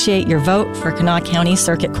appreciate your vote for Kanawha County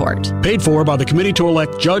Circuit Court. Paid for by the committee to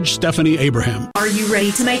elect Judge Stephanie Abraham. Are you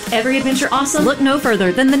ready to make every adventure awesome? Look no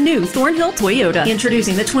further than the new Thornhill Toyota.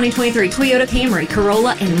 Introducing the 2023 Toyota Camry,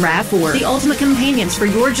 Corolla, and RAV4. The ultimate companions for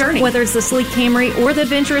your journey. Whether it's the sleek Camry or the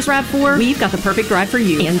adventurous RAV4, we've got the perfect ride for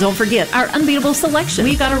you. And don't forget our unbeatable selection.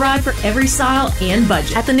 We've got a ride for every style and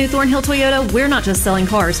budget. At the new Thornhill Toyota, we're not just selling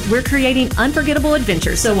cars, we're creating unforgettable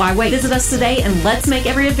adventures. So why wait? Visit us today and let's make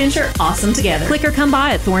every adventure awesome together. Click or come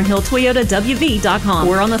by at ThornhillToyotaWV.com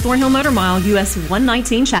or on the Thornhill Motor Mile, US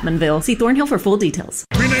 119 Chapmanville. See Thornhill for full details.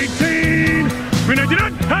 319!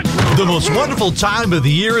 319! The most wonderful time of the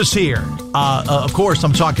year is here. Of course,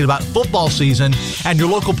 I'm talking about football season, and your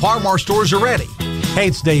local Par-Mar stores are ready. Hey,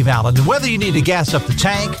 it's Dave Allen, and whether you need to gas up the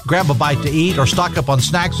tank, grab a bite to eat, or stock up on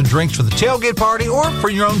snacks and drinks for the tailgate party or for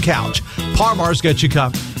your own couch, Par-Mar's got you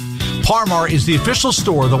covered. Par-Mar is the official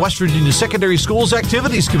store of the West Virginia Secondary Schools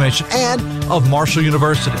Activities Commission and of Marshall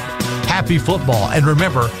University. Happy football, and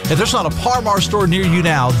remember, if there's not a Par-Mar store near you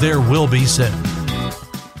now, there will be soon.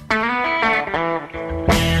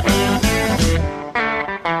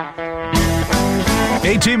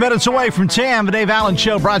 18 minutes away from 10, the Dave Allen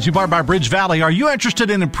Show, brought to you by Bridge Valley. Are you interested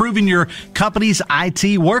in improving your company's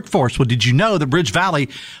IT workforce? Well, did you know that Bridge Valley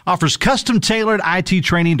offers custom-tailored IT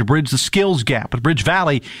training to bridge the skills gap? At Bridge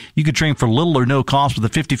Valley, you can train for little or no cost with a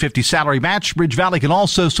 50-50 salary match. Bridge Valley can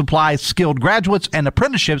also supply skilled graduates and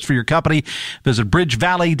apprenticeships for your company. Visit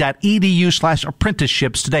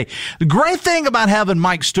bridgevalley.edu/apprenticeships today. The great thing about having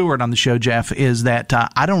Mike Stuart on the show, Jeff, is that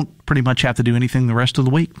I don't pretty much have to do anything the rest of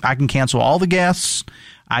the week. I can cancel all the guests.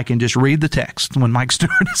 I can just read the text when Mike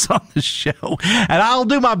Stewart is on the show. And I'll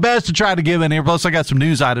do my best to try to give in here. Plus, I got some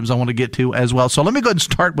news items I want to get to as well. So let me go ahead and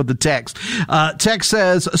start with the text. Text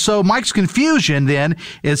says, so Mike's confusion then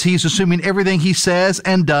is he's assuming everything he says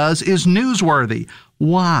and does is newsworthy.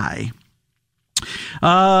 Why?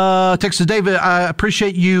 Text says, David, I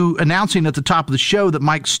appreciate you announcing at the top of the show that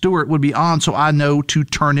Mike Stewart would be on, so I know to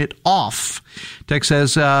turn it off. Text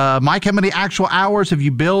says, Mike, how many actual hours have you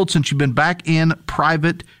billed since you've been back in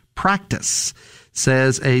private practice?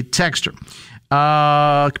 Says a texter.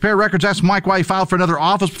 Compare Records asked Mike why he filed for another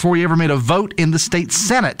office before he ever made a vote in the state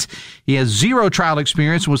Senate. He has zero trial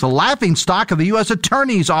experience and was a laughing stock of the U.S.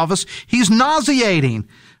 Attorney's Office. He's nauseating,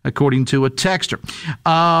 according to a texter.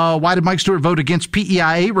 Why did Mike Stewart vote against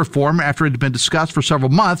PEIA reform after it had been discussed for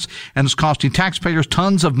several months and is costing taxpayers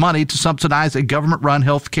tons of money to subsidize a government-run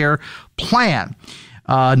health care plan?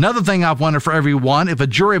 Another thing I've wondered for everyone, if a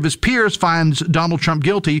jury of his peers finds Donald Trump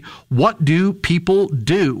guilty, what do people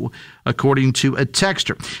do? According to a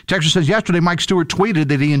texter. Texter says, yesterday Mike Stewart tweeted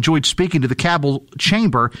that he enjoyed speaking to the Cabell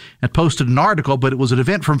Chamber and posted an article, but it was an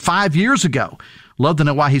event from 5 years ago. Love to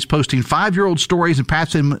know why he's posting 5-year-old stories and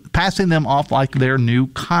passing them off like they're new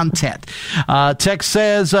content. Text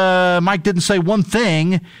says, Mike didn't say one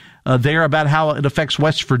thing there about how it affects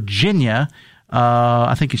West Virginia.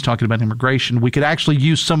 I think he's talking about immigration. We could actually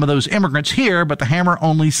use some of those immigrants here, but the hammer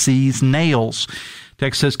only sees nails.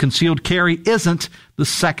 Text says concealed carry isn't the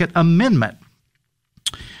Second Amendment.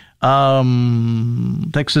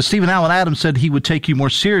 Text says Stephen Allen Adams said he would take you more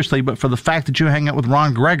seriously, but for the fact that you hang out with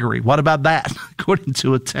Ron Gregory. What about that? According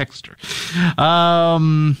to a texter.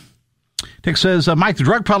 Text says, Mike, the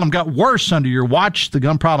drug problem got worse under your watch. The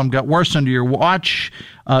gun problem got worse under your watch.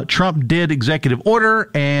 Trump did executive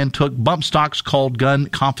order and took bump stocks called gun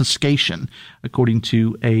confiscation, according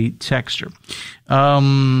to a texter.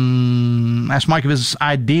 Asked Mike if it's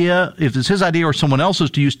his idea or someone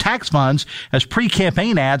else's to use tax funds as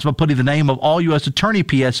pre-campaign ads by putting the name of all U.S. attorney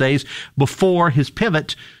PSAs before his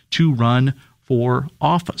pivot to run for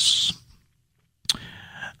office.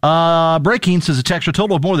 Breaking, says a texter, a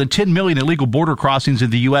total of more than 10 million illegal border crossings in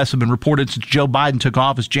the U.S. have been reported since Joe Biden took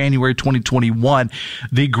office January 2021.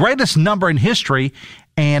 The greatest number in history,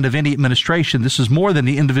 and of any administration. This is more than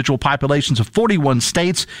the individual populations of 41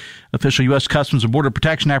 states. Official U.S. Customs and Border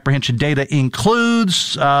Protection apprehension data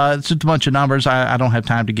includes, it's just a bunch of numbers. I don't have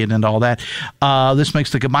time to get into all that. This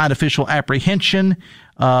makes the combined official apprehension.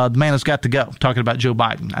 The man has got to go. Talking about Joe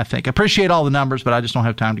Biden, I think. I appreciate all the numbers, but I just don't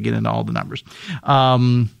have time to get into all the numbers.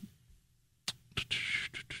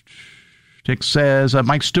 Tick says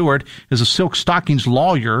Mike Stewart is a silk stockings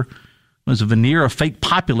lawyer. As a veneer of fake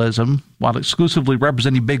populism, while exclusively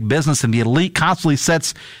representing big business and the elite, constantly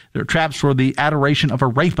sets their traps for the adoration of a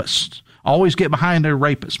rapist. Always get behind a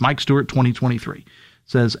rapist. Mike Stewart, 2023,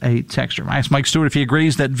 says a texter. I asked Mike Stewart if he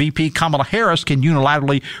agrees that VP Kamala Harris can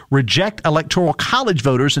unilaterally reject Electoral College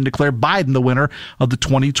voters and declare Biden the winner of the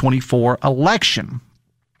 2024 election.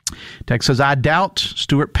 Text says, I doubt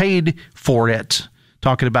Stewart paid for it.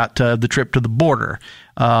 Talking about the trip to the border,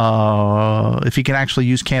 if he can actually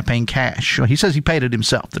use campaign cash. He says he paid it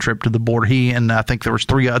himself, the trip to the border. He and I think there was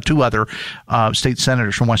two other state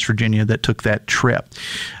senators from West Virginia that took that trip.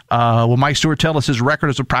 Will Mike Stewart tell us his record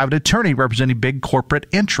as a private attorney representing big corporate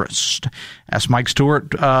interests? Ask Mike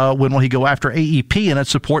Stewart when will he go after AEP and its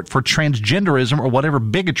support for transgenderism or whatever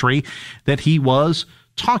bigotry that he was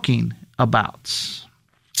talking about.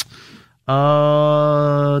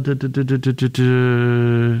 Feel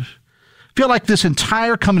like this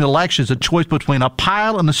entire coming election is a choice between a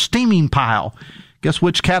pile and a steaming pile. Guess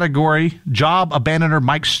which category job abandoner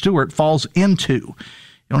Mike Stewart falls into?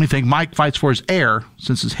 The only thing Mike fights for is air,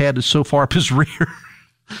 since his head is so far up his rear.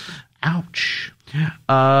 Ouch.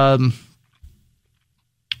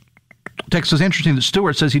 Text is interesting that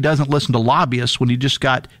Stewart says he doesn't listen to lobbyists when he just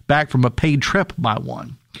got back from a paid trip by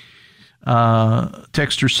one.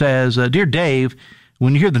 Texter says, Dear Dave,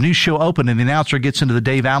 when you hear the new show open and the announcer gets into the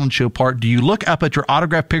Dave Allen Show part, do you look up at your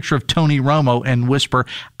autographed picture of Tony Romo and whisper,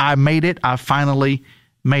 I made it, I finally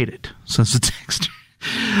made it? Since the texter.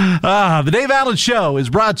 The Dave Allen Show is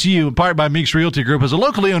brought to you in part by Meeks Realty Group. As a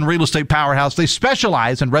locally owned real estate powerhouse, they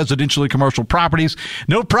specialize in residential and commercial properties.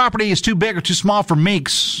 No property is too big or too small for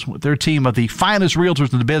Meeks. With their team of the finest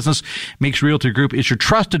realtors in the business, Meeks Realty Group is your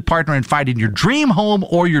trusted partner in finding your dream home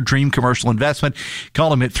or your dream commercial investment. Call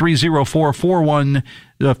them at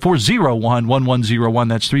 304-401-1101.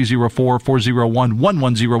 That's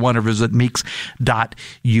 304-401-1101 or visit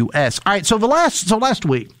meeks.us. All right, so last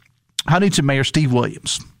week, Huntington Mayor Steve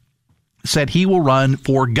Williams said he will run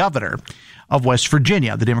for governor of West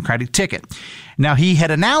Virginia, the Democratic ticket. Now, he had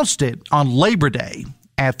announced it on Labor Day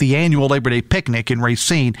at the annual Labor Day picnic in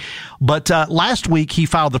Racine, but last week he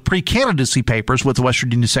filed the pre-candidacy papers with the West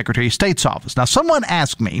Virginia Secretary of State's office. Now, someone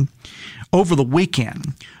asked me over the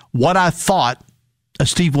weekend what I thought of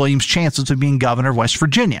Steve Williams' chances of being governor of West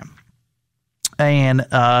Virginia. And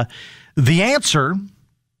the answer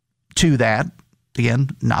to that, again,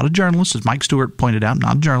 not a journalist, as Mike Stewart pointed out,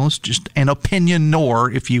 not a journalist, just an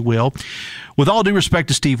opinion-nor, if you will. With all due respect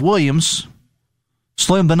to Steve Williams,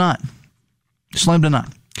 slim to none. Slim to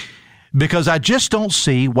none. Because I just don't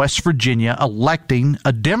see West Virginia electing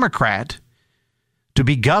a Democrat to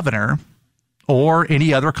be governor or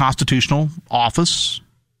any other constitutional office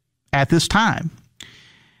at this time.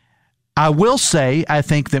 I will say I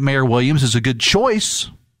think that Mayor Williams is a good choice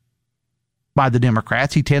by the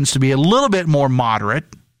Democrats. He tends to be a little bit more moderate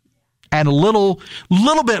and a little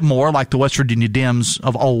bit more like the West Virginia Dems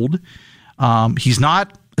of old. He's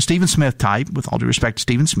not a Stephen Smith type, with all due respect to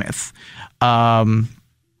Stephen Smith. Of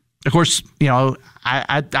course,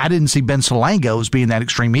 I didn't see Ben Salango as being that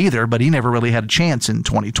extreme either, but he never really had a chance in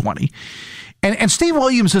 2020. And Steve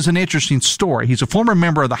Williams is an interesting story. He's a former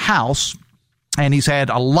member of the House, and he's had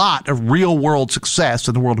a lot of real-world success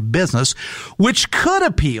in the world of business, which could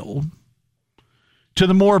appeal to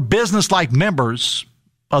the more business-like members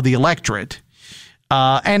of the electorate.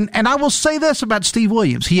 And I will say this about Steve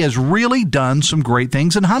Williams. He has really done some great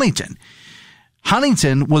things in Huntington.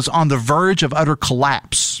 Huntington was on the verge of utter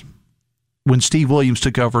collapse when Steve Williams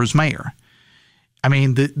took over as mayor. I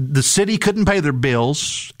mean, the city couldn't pay their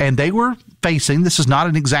bills, and they were facing, this is not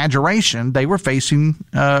an exaggeration, they were facing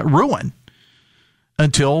ruin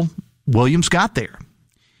until Williams got there.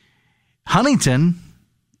 Huntington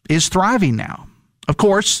is thriving now. Of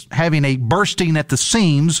course, having a bursting at the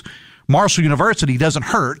seams Marshall University doesn't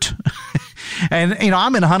hurt. And,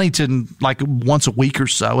 I'm in Huntington like once a week or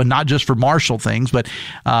so, and not just for Marshall things, but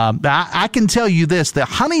I can tell you this, the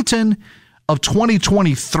Huntington of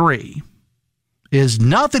 2023 is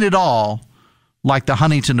nothing at all like the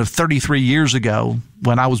Huntington of 33 years ago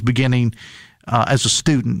when I was beginning as a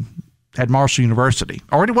student at Marshall University.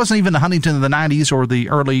 Or it wasn't even the Huntington of the 90s or the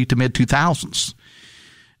early to mid 2000s.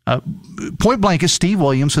 Point blank, Steve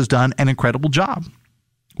Williams has done an incredible job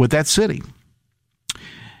with that city.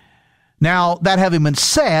 Now, that having been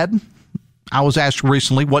said, I was asked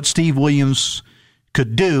recently what Steve Williams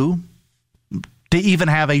could do to even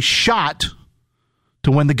have a shot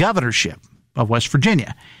to win the governorship of West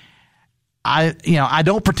Virginia. I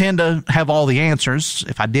don't pretend to have all the answers.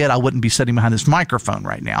 If I did, I wouldn't be sitting behind this microphone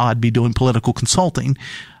right now. I'd be doing political consulting.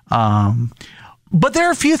 But there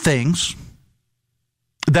are a few things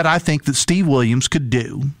that I think that Steve Williams could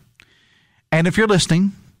do. And if you're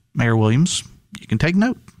listening, Mayor Williams, you can take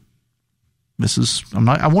note.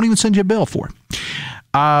 I won't even send you a bill for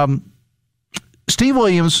it. Steve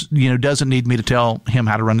Williams, doesn't need me to tell him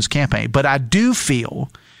how to run his campaign, but I do feel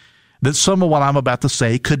that some of what I'm about to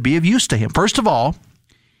say could be of use to him. First of all,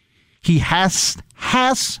 he has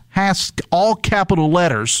all capital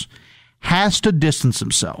letters, has to distance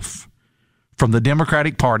himself from the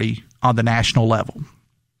Democratic Party on the national level.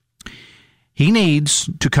 He needs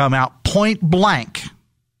to come out point blank,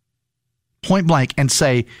 and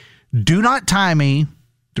say, do not tie me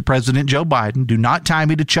to President Joe Biden. Do not tie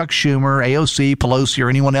me to Chuck Schumer, AOC, Pelosi, or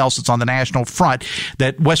anyone else that's on the national front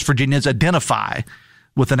that West Virginians identify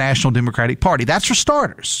with the National Democratic Party. That's for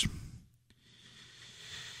starters.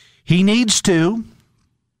 He needs to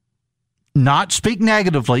not speak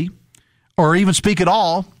negatively or even speak at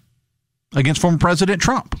all against former President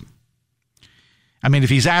Trump. I mean, if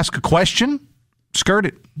he's asked a question, skirt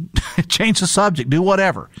it. Change the subject. Do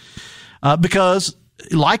whatever. Because,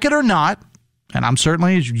 like it or not, and I'm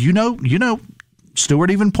certainly, as you know,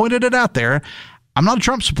 Stuart even pointed it out there, I'm not a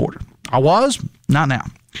Trump supporter. I was, not now.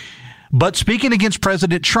 But speaking against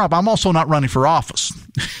President Trump, I'm also not running for office.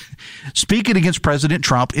 Speaking against President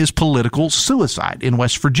Trump is political suicide in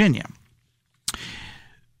West Virginia.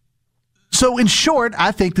 So in short,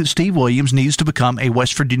 I think that Steve Williams needs to become a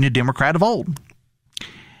West Virginia Democrat of old.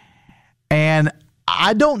 And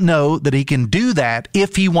I don't know that he can do that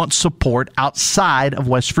if he wants support outside of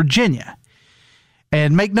West Virginia.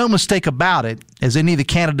 And make no mistake about it, as any of the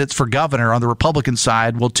candidates for governor on the Republican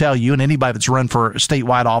side will tell you, and anybody that's run for a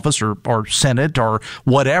statewide office or Senate or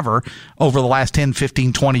whatever over the last 10,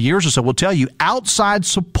 15, 20 years or so will tell you, outside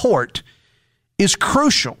support is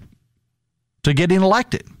crucial to getting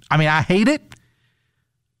elected. I mean, I hate it,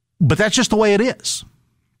 but that's just the way it is.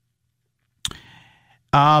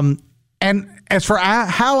 And as for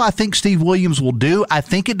how I think Steve Williams will do, I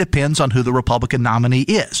think it depends on who the Republican nominee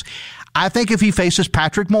is. I think if he faces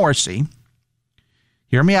Patrick Morrisey,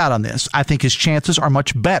 hear me out on this, I think his chances are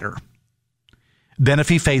much better than if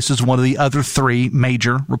he faces one of the other three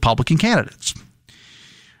major Republican candidates.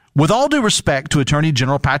 With all due respect to Attorney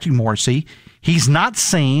General Patrick Morrisey, he's not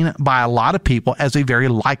seen by a lot of people as a very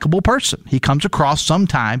likable person. He comes across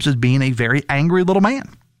sometimes as being a very angry little man.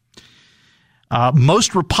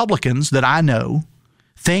 Most Republicans that I know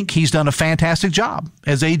think he's done a fantastic job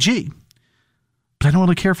as AG. But I don't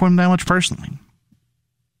really care for him that much personally.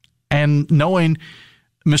 And knowing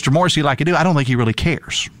Mr. Morrisey like I do, I don't think he really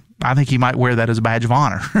cares. I think he might wear that as a badge of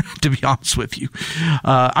honor, to be honest with you.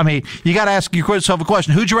 I mean, you got to ask yourself a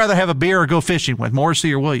question. Who'd you rather have a beer or go fishing with,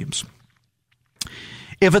 Morrisey or Williams?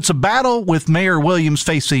 If it's a battle with Mayor Williams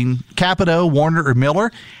facing Capito, Warner, or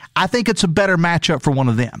Miller, I think it's a better matchup for one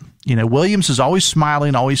of them. Williams is always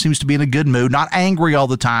smiling, always seems to be in a good mood, not angry all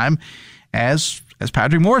the time, as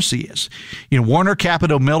Patrick Morrisey is. Warner,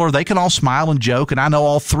 Capito, Miller, they can all smile and joke, and I know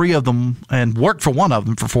all three of them and worked for one of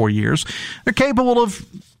them for 4 years. They're capable of,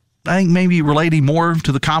 I think, maybe relating more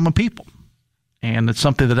to the common people. And it's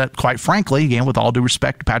something that, quite frankly, again, with all due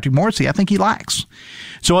respect to Patrick Morrisey, I think he lacks.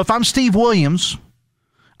 So if I'm Steve Williams,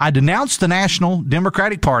 I denounce the National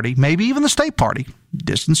Democratic Party, maybe even the state party.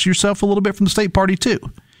 Distance yourself a little bit from the state party, too.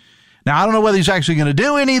 Now, I don't know whether he's actually going to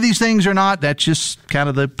do any of these things or not. That's just kind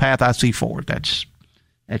of the path I see forward. That's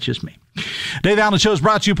just me. Dave Allen Show is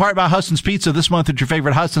brought to you in part by Huston's Pizza. This month at your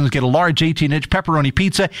favorite Huston's, get a large 18-inch pepperoni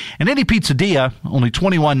pizza and any pizzeria, only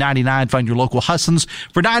 $21.99. Find your local Huston's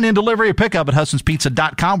for dine-in delivery or pickup at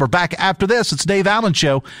HustonsPizza.com. We're back after this. It's Dave Allen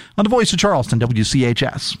Show on the Voice of Charleston,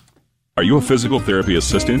 WCHS. Are you a physical therapy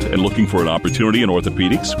assistant and looking for an opportunity in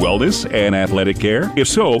orthopedics, wellness, and athletic care? If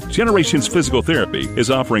so, Generations Physical Therapy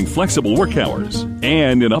is offering flexible work hours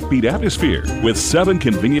and an upbeat atmosphere. With 7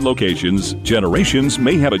 convenient locations, Generations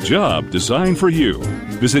may have a job designed for you.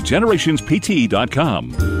 Visit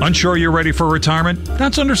generationspt.com. Unsure you're ready for retirement?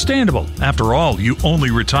 That's understandable. After all, you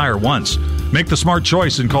only retire once. Make the smart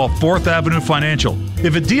choice and call 4th Avenue Financial.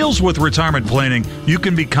 If it deals with retirement planning, you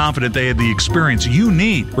can be confident they have the experience you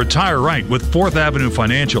need. Retire right with 4th Avenue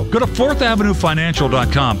Financial. Go to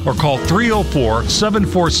 4thavenuefinancial.com or call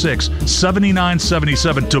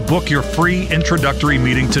 304-746-7977 to book your free introductory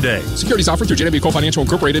meeting today. Securities offered through JW Cole Financial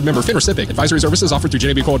Incorporated, member FINRA SIPC. Advisory services offered through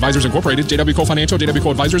JW Cole Advisors Incorporated, JW Cole Financial, JW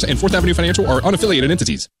Cole Advisors, and 4th Avenue Financial are unaffiliated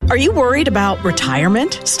entities. Are you worried about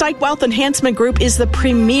retirement? Stike Wealth Enhancement Group is the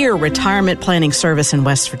premier retirement planning service in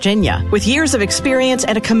West Virginia. With years of experience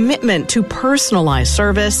and a commitment to personalized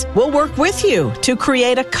service, we'll work with you to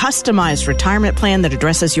create a customized retirement plan that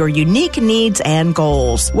addresses your unique needs and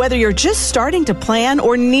goals. Whether you're just starting to plan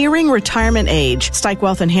or nearing retirement age, Stike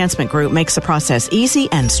Wealth Enhancement Group makes the process easy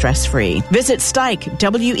and stress-free. Visit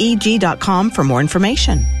StikeWEG.com for more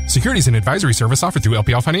information. Securities and advisory service offered through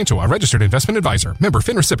LPL Financial, a registered investment advisor. Member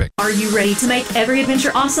FINRA SIPC. Are you ready to make every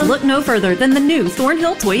adventure awesome? Look no further than the new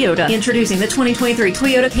Thornhill Toyota. Introducing the 2023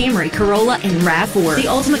 Toyota Camry, Corolla, and RAV4. The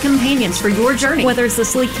ultimate companions for your journey. Whether it's the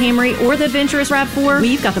sleek Camry or the adventurous RAV4,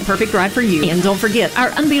 we've got the perfect ride for you. And don't forget our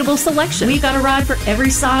unbeatable selection. We've got a ride for every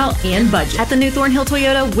style and budget. At the new Thornhill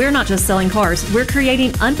Toyota, we're not just selling cars, we're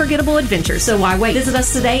creating unforgettable adventures. So why wait? Visit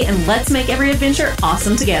us today and let's make every adventure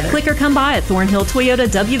awesome together. Click or come by at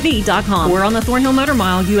ThornhillToyotaWV.com or on the Thornhill Motor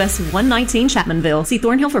Mile, US 119 Chapmanville. See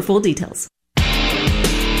Thornhill for full details.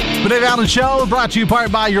 The Dave Allen Show brought to you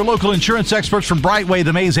part by your local insurance experts from Brightway,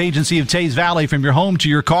 the Mays Agency of Tays Valley. From your home to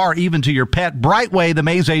your car, even to your pet, Brightway, the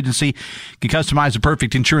Mays Agency can customize the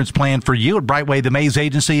perfect insurance plan for you. At Brightway, the Mays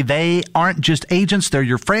Agency, they aren't just agents, they're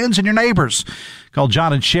your friends and your neighbors. Call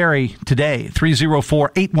John and Sherry today,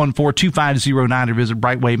 304-814-2509, or visit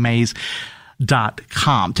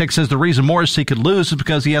BrightwayMays.com. Tex says the reason Morrissey could lose is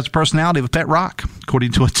because he has the personality of a pet rock,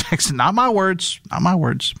 according to a text. Not my words.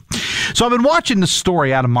 So I've been watching this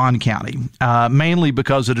story out of Mon County, mainly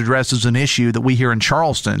because it addresses an issue that we here in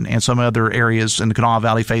Charleston and some other areas in the Kanawha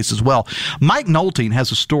Valley face as well. Mike Nolting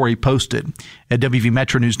has a story posted at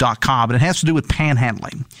WVMetroNews.com, and it has to do with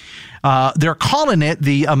panhandling. They're calling it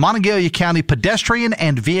the Monongalia County Pedestrian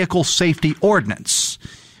and Vehicle Safety Ordinance.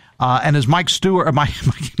 And as Mike Story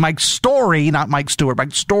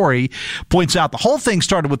points out, the whole thing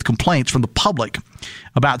started with complaints from the public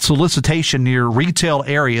about solicitation near retail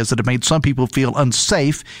areas that have made some people feel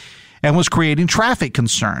unsafe and was creating traffic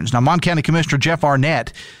concerns. Now, Mon County Commissioner Jeff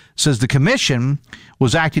Arnett says the commission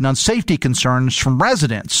was acting on safety concerns from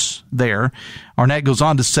residents there. Arnett goes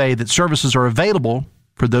on to say that services are available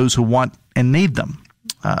for those who want and need them.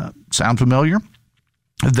 Sound familiar?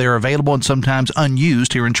 They're available and sometimes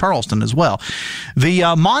unused here in Charleston as well. The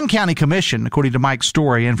Mon County Commission, according to Mike's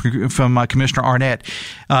story and from Commissioner Arnett,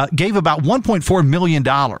 gave about $1.4 million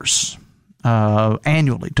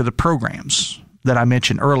annually to the programs that I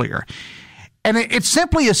mentioned earlier. And it's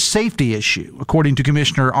simply a safety issue, according to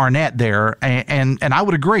Commissioner Arnett there, and I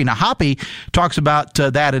would agree. Now, Hoppy talks about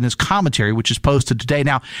that in his commentary, which is posted today.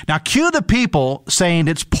 Now, cue the people saying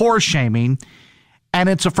it's poor shaming, and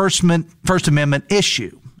it's a First Amendment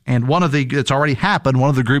issue. And it's already happened. One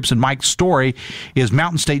of the groups in Mike's story is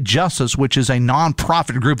Mountain State Justice, which is a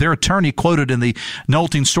nonprofit group. Their attorney quoted in the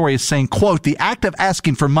Nolting story as saying, quote, "The act of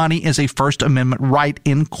asking for money is a First Amendment right,"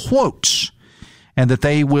 in quotes, and that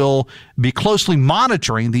they will be closely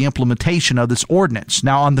monitoring the implementation of this ordinance.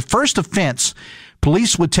 Now, on the first offense,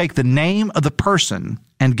 police would take the name of the person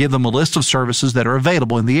and give them a list of services that are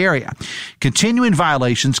available in the area. Continuing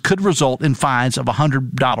violations could result in fines of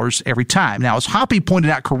 $100 every time. Now, as Hoppy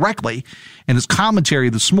pointed out correctly in his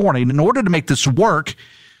commentary this morning, in order to make this work,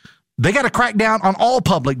 they got to crack down on all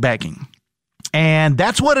public begging. And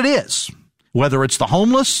that's what it is. Whether it's the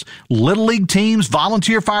homeless, Little League teams,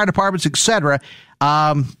 volunteer fire departments, etc.,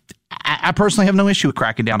 I personally have no issue with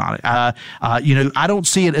cracking down on it. I don't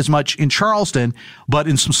see it as much in Charleston, but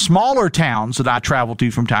in some smaller towns that I travel to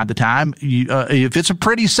from time to time, if it's a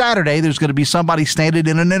pretty Saturday, there's going to be somebody standing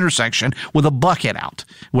in an intersection with a bucket out.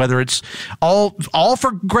 Whether it's all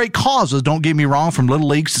for great causes, don't get me wrong, from Little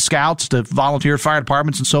Leagues to Scouts to volunteer fire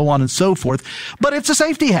departments and so on and so forth, but it's a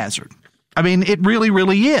safety hazard. I mean, it really,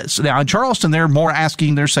 really is. Now, in Charleston, they're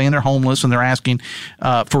saying they're homeless and they're asking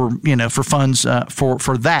for funds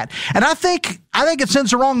for that. And I think it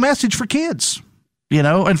sends the wrong message for kids,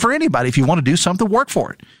 and for anybody. If you want to do something, work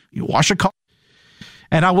for it. You wash a car.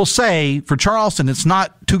 And I will say, for Charleston, it's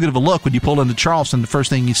not too good of a look when you pull into Charleston. The first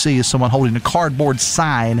thing you see is someone holding a cardboard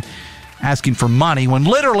sign asking for money when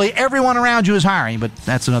literally everyone around you is hiring. But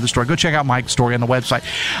that's another story. Go check out Mike's story on the website.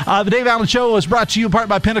 The Dave Allen Show is brought to you in part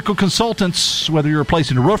by Pinnacle Consultants. Whether you're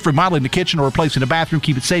replacing a roof, remodeling the kitchen, or replacing a bathroom,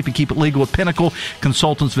 keep it safe and keep it legal with Pinnacle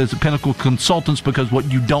Consultants. Visit Pinnacle Consultants because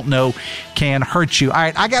what you don't know can hurt you. All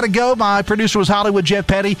right, I got to go. My producer was Hollywood Jeff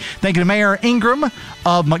Petty. Thank you to Mayor Ingram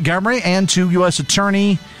of Montgomery and to U.S.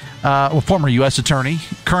 Attorney, former U.S. Attorney,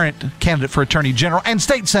 current candidate for Attorney General, and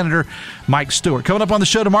State Senator Mike Stuart. Coming up on the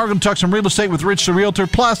show tomorrow, we're going to talk some real estate with Rich the Realtor,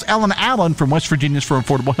 plus Ellen Allen from West Virginia's for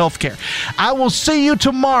Affordable Health Care. I will see you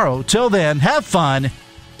tomorrow. Till then, have fun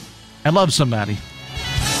and love somebody.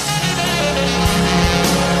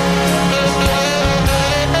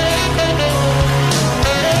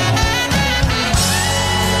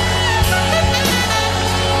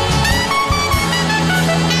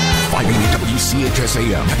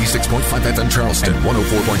 WCHS-AM, 96.5 FM Charleston,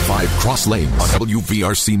 104.5 Cross Lanes on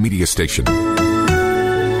WVRC Media Station.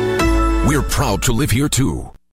 We're proud to live here, too.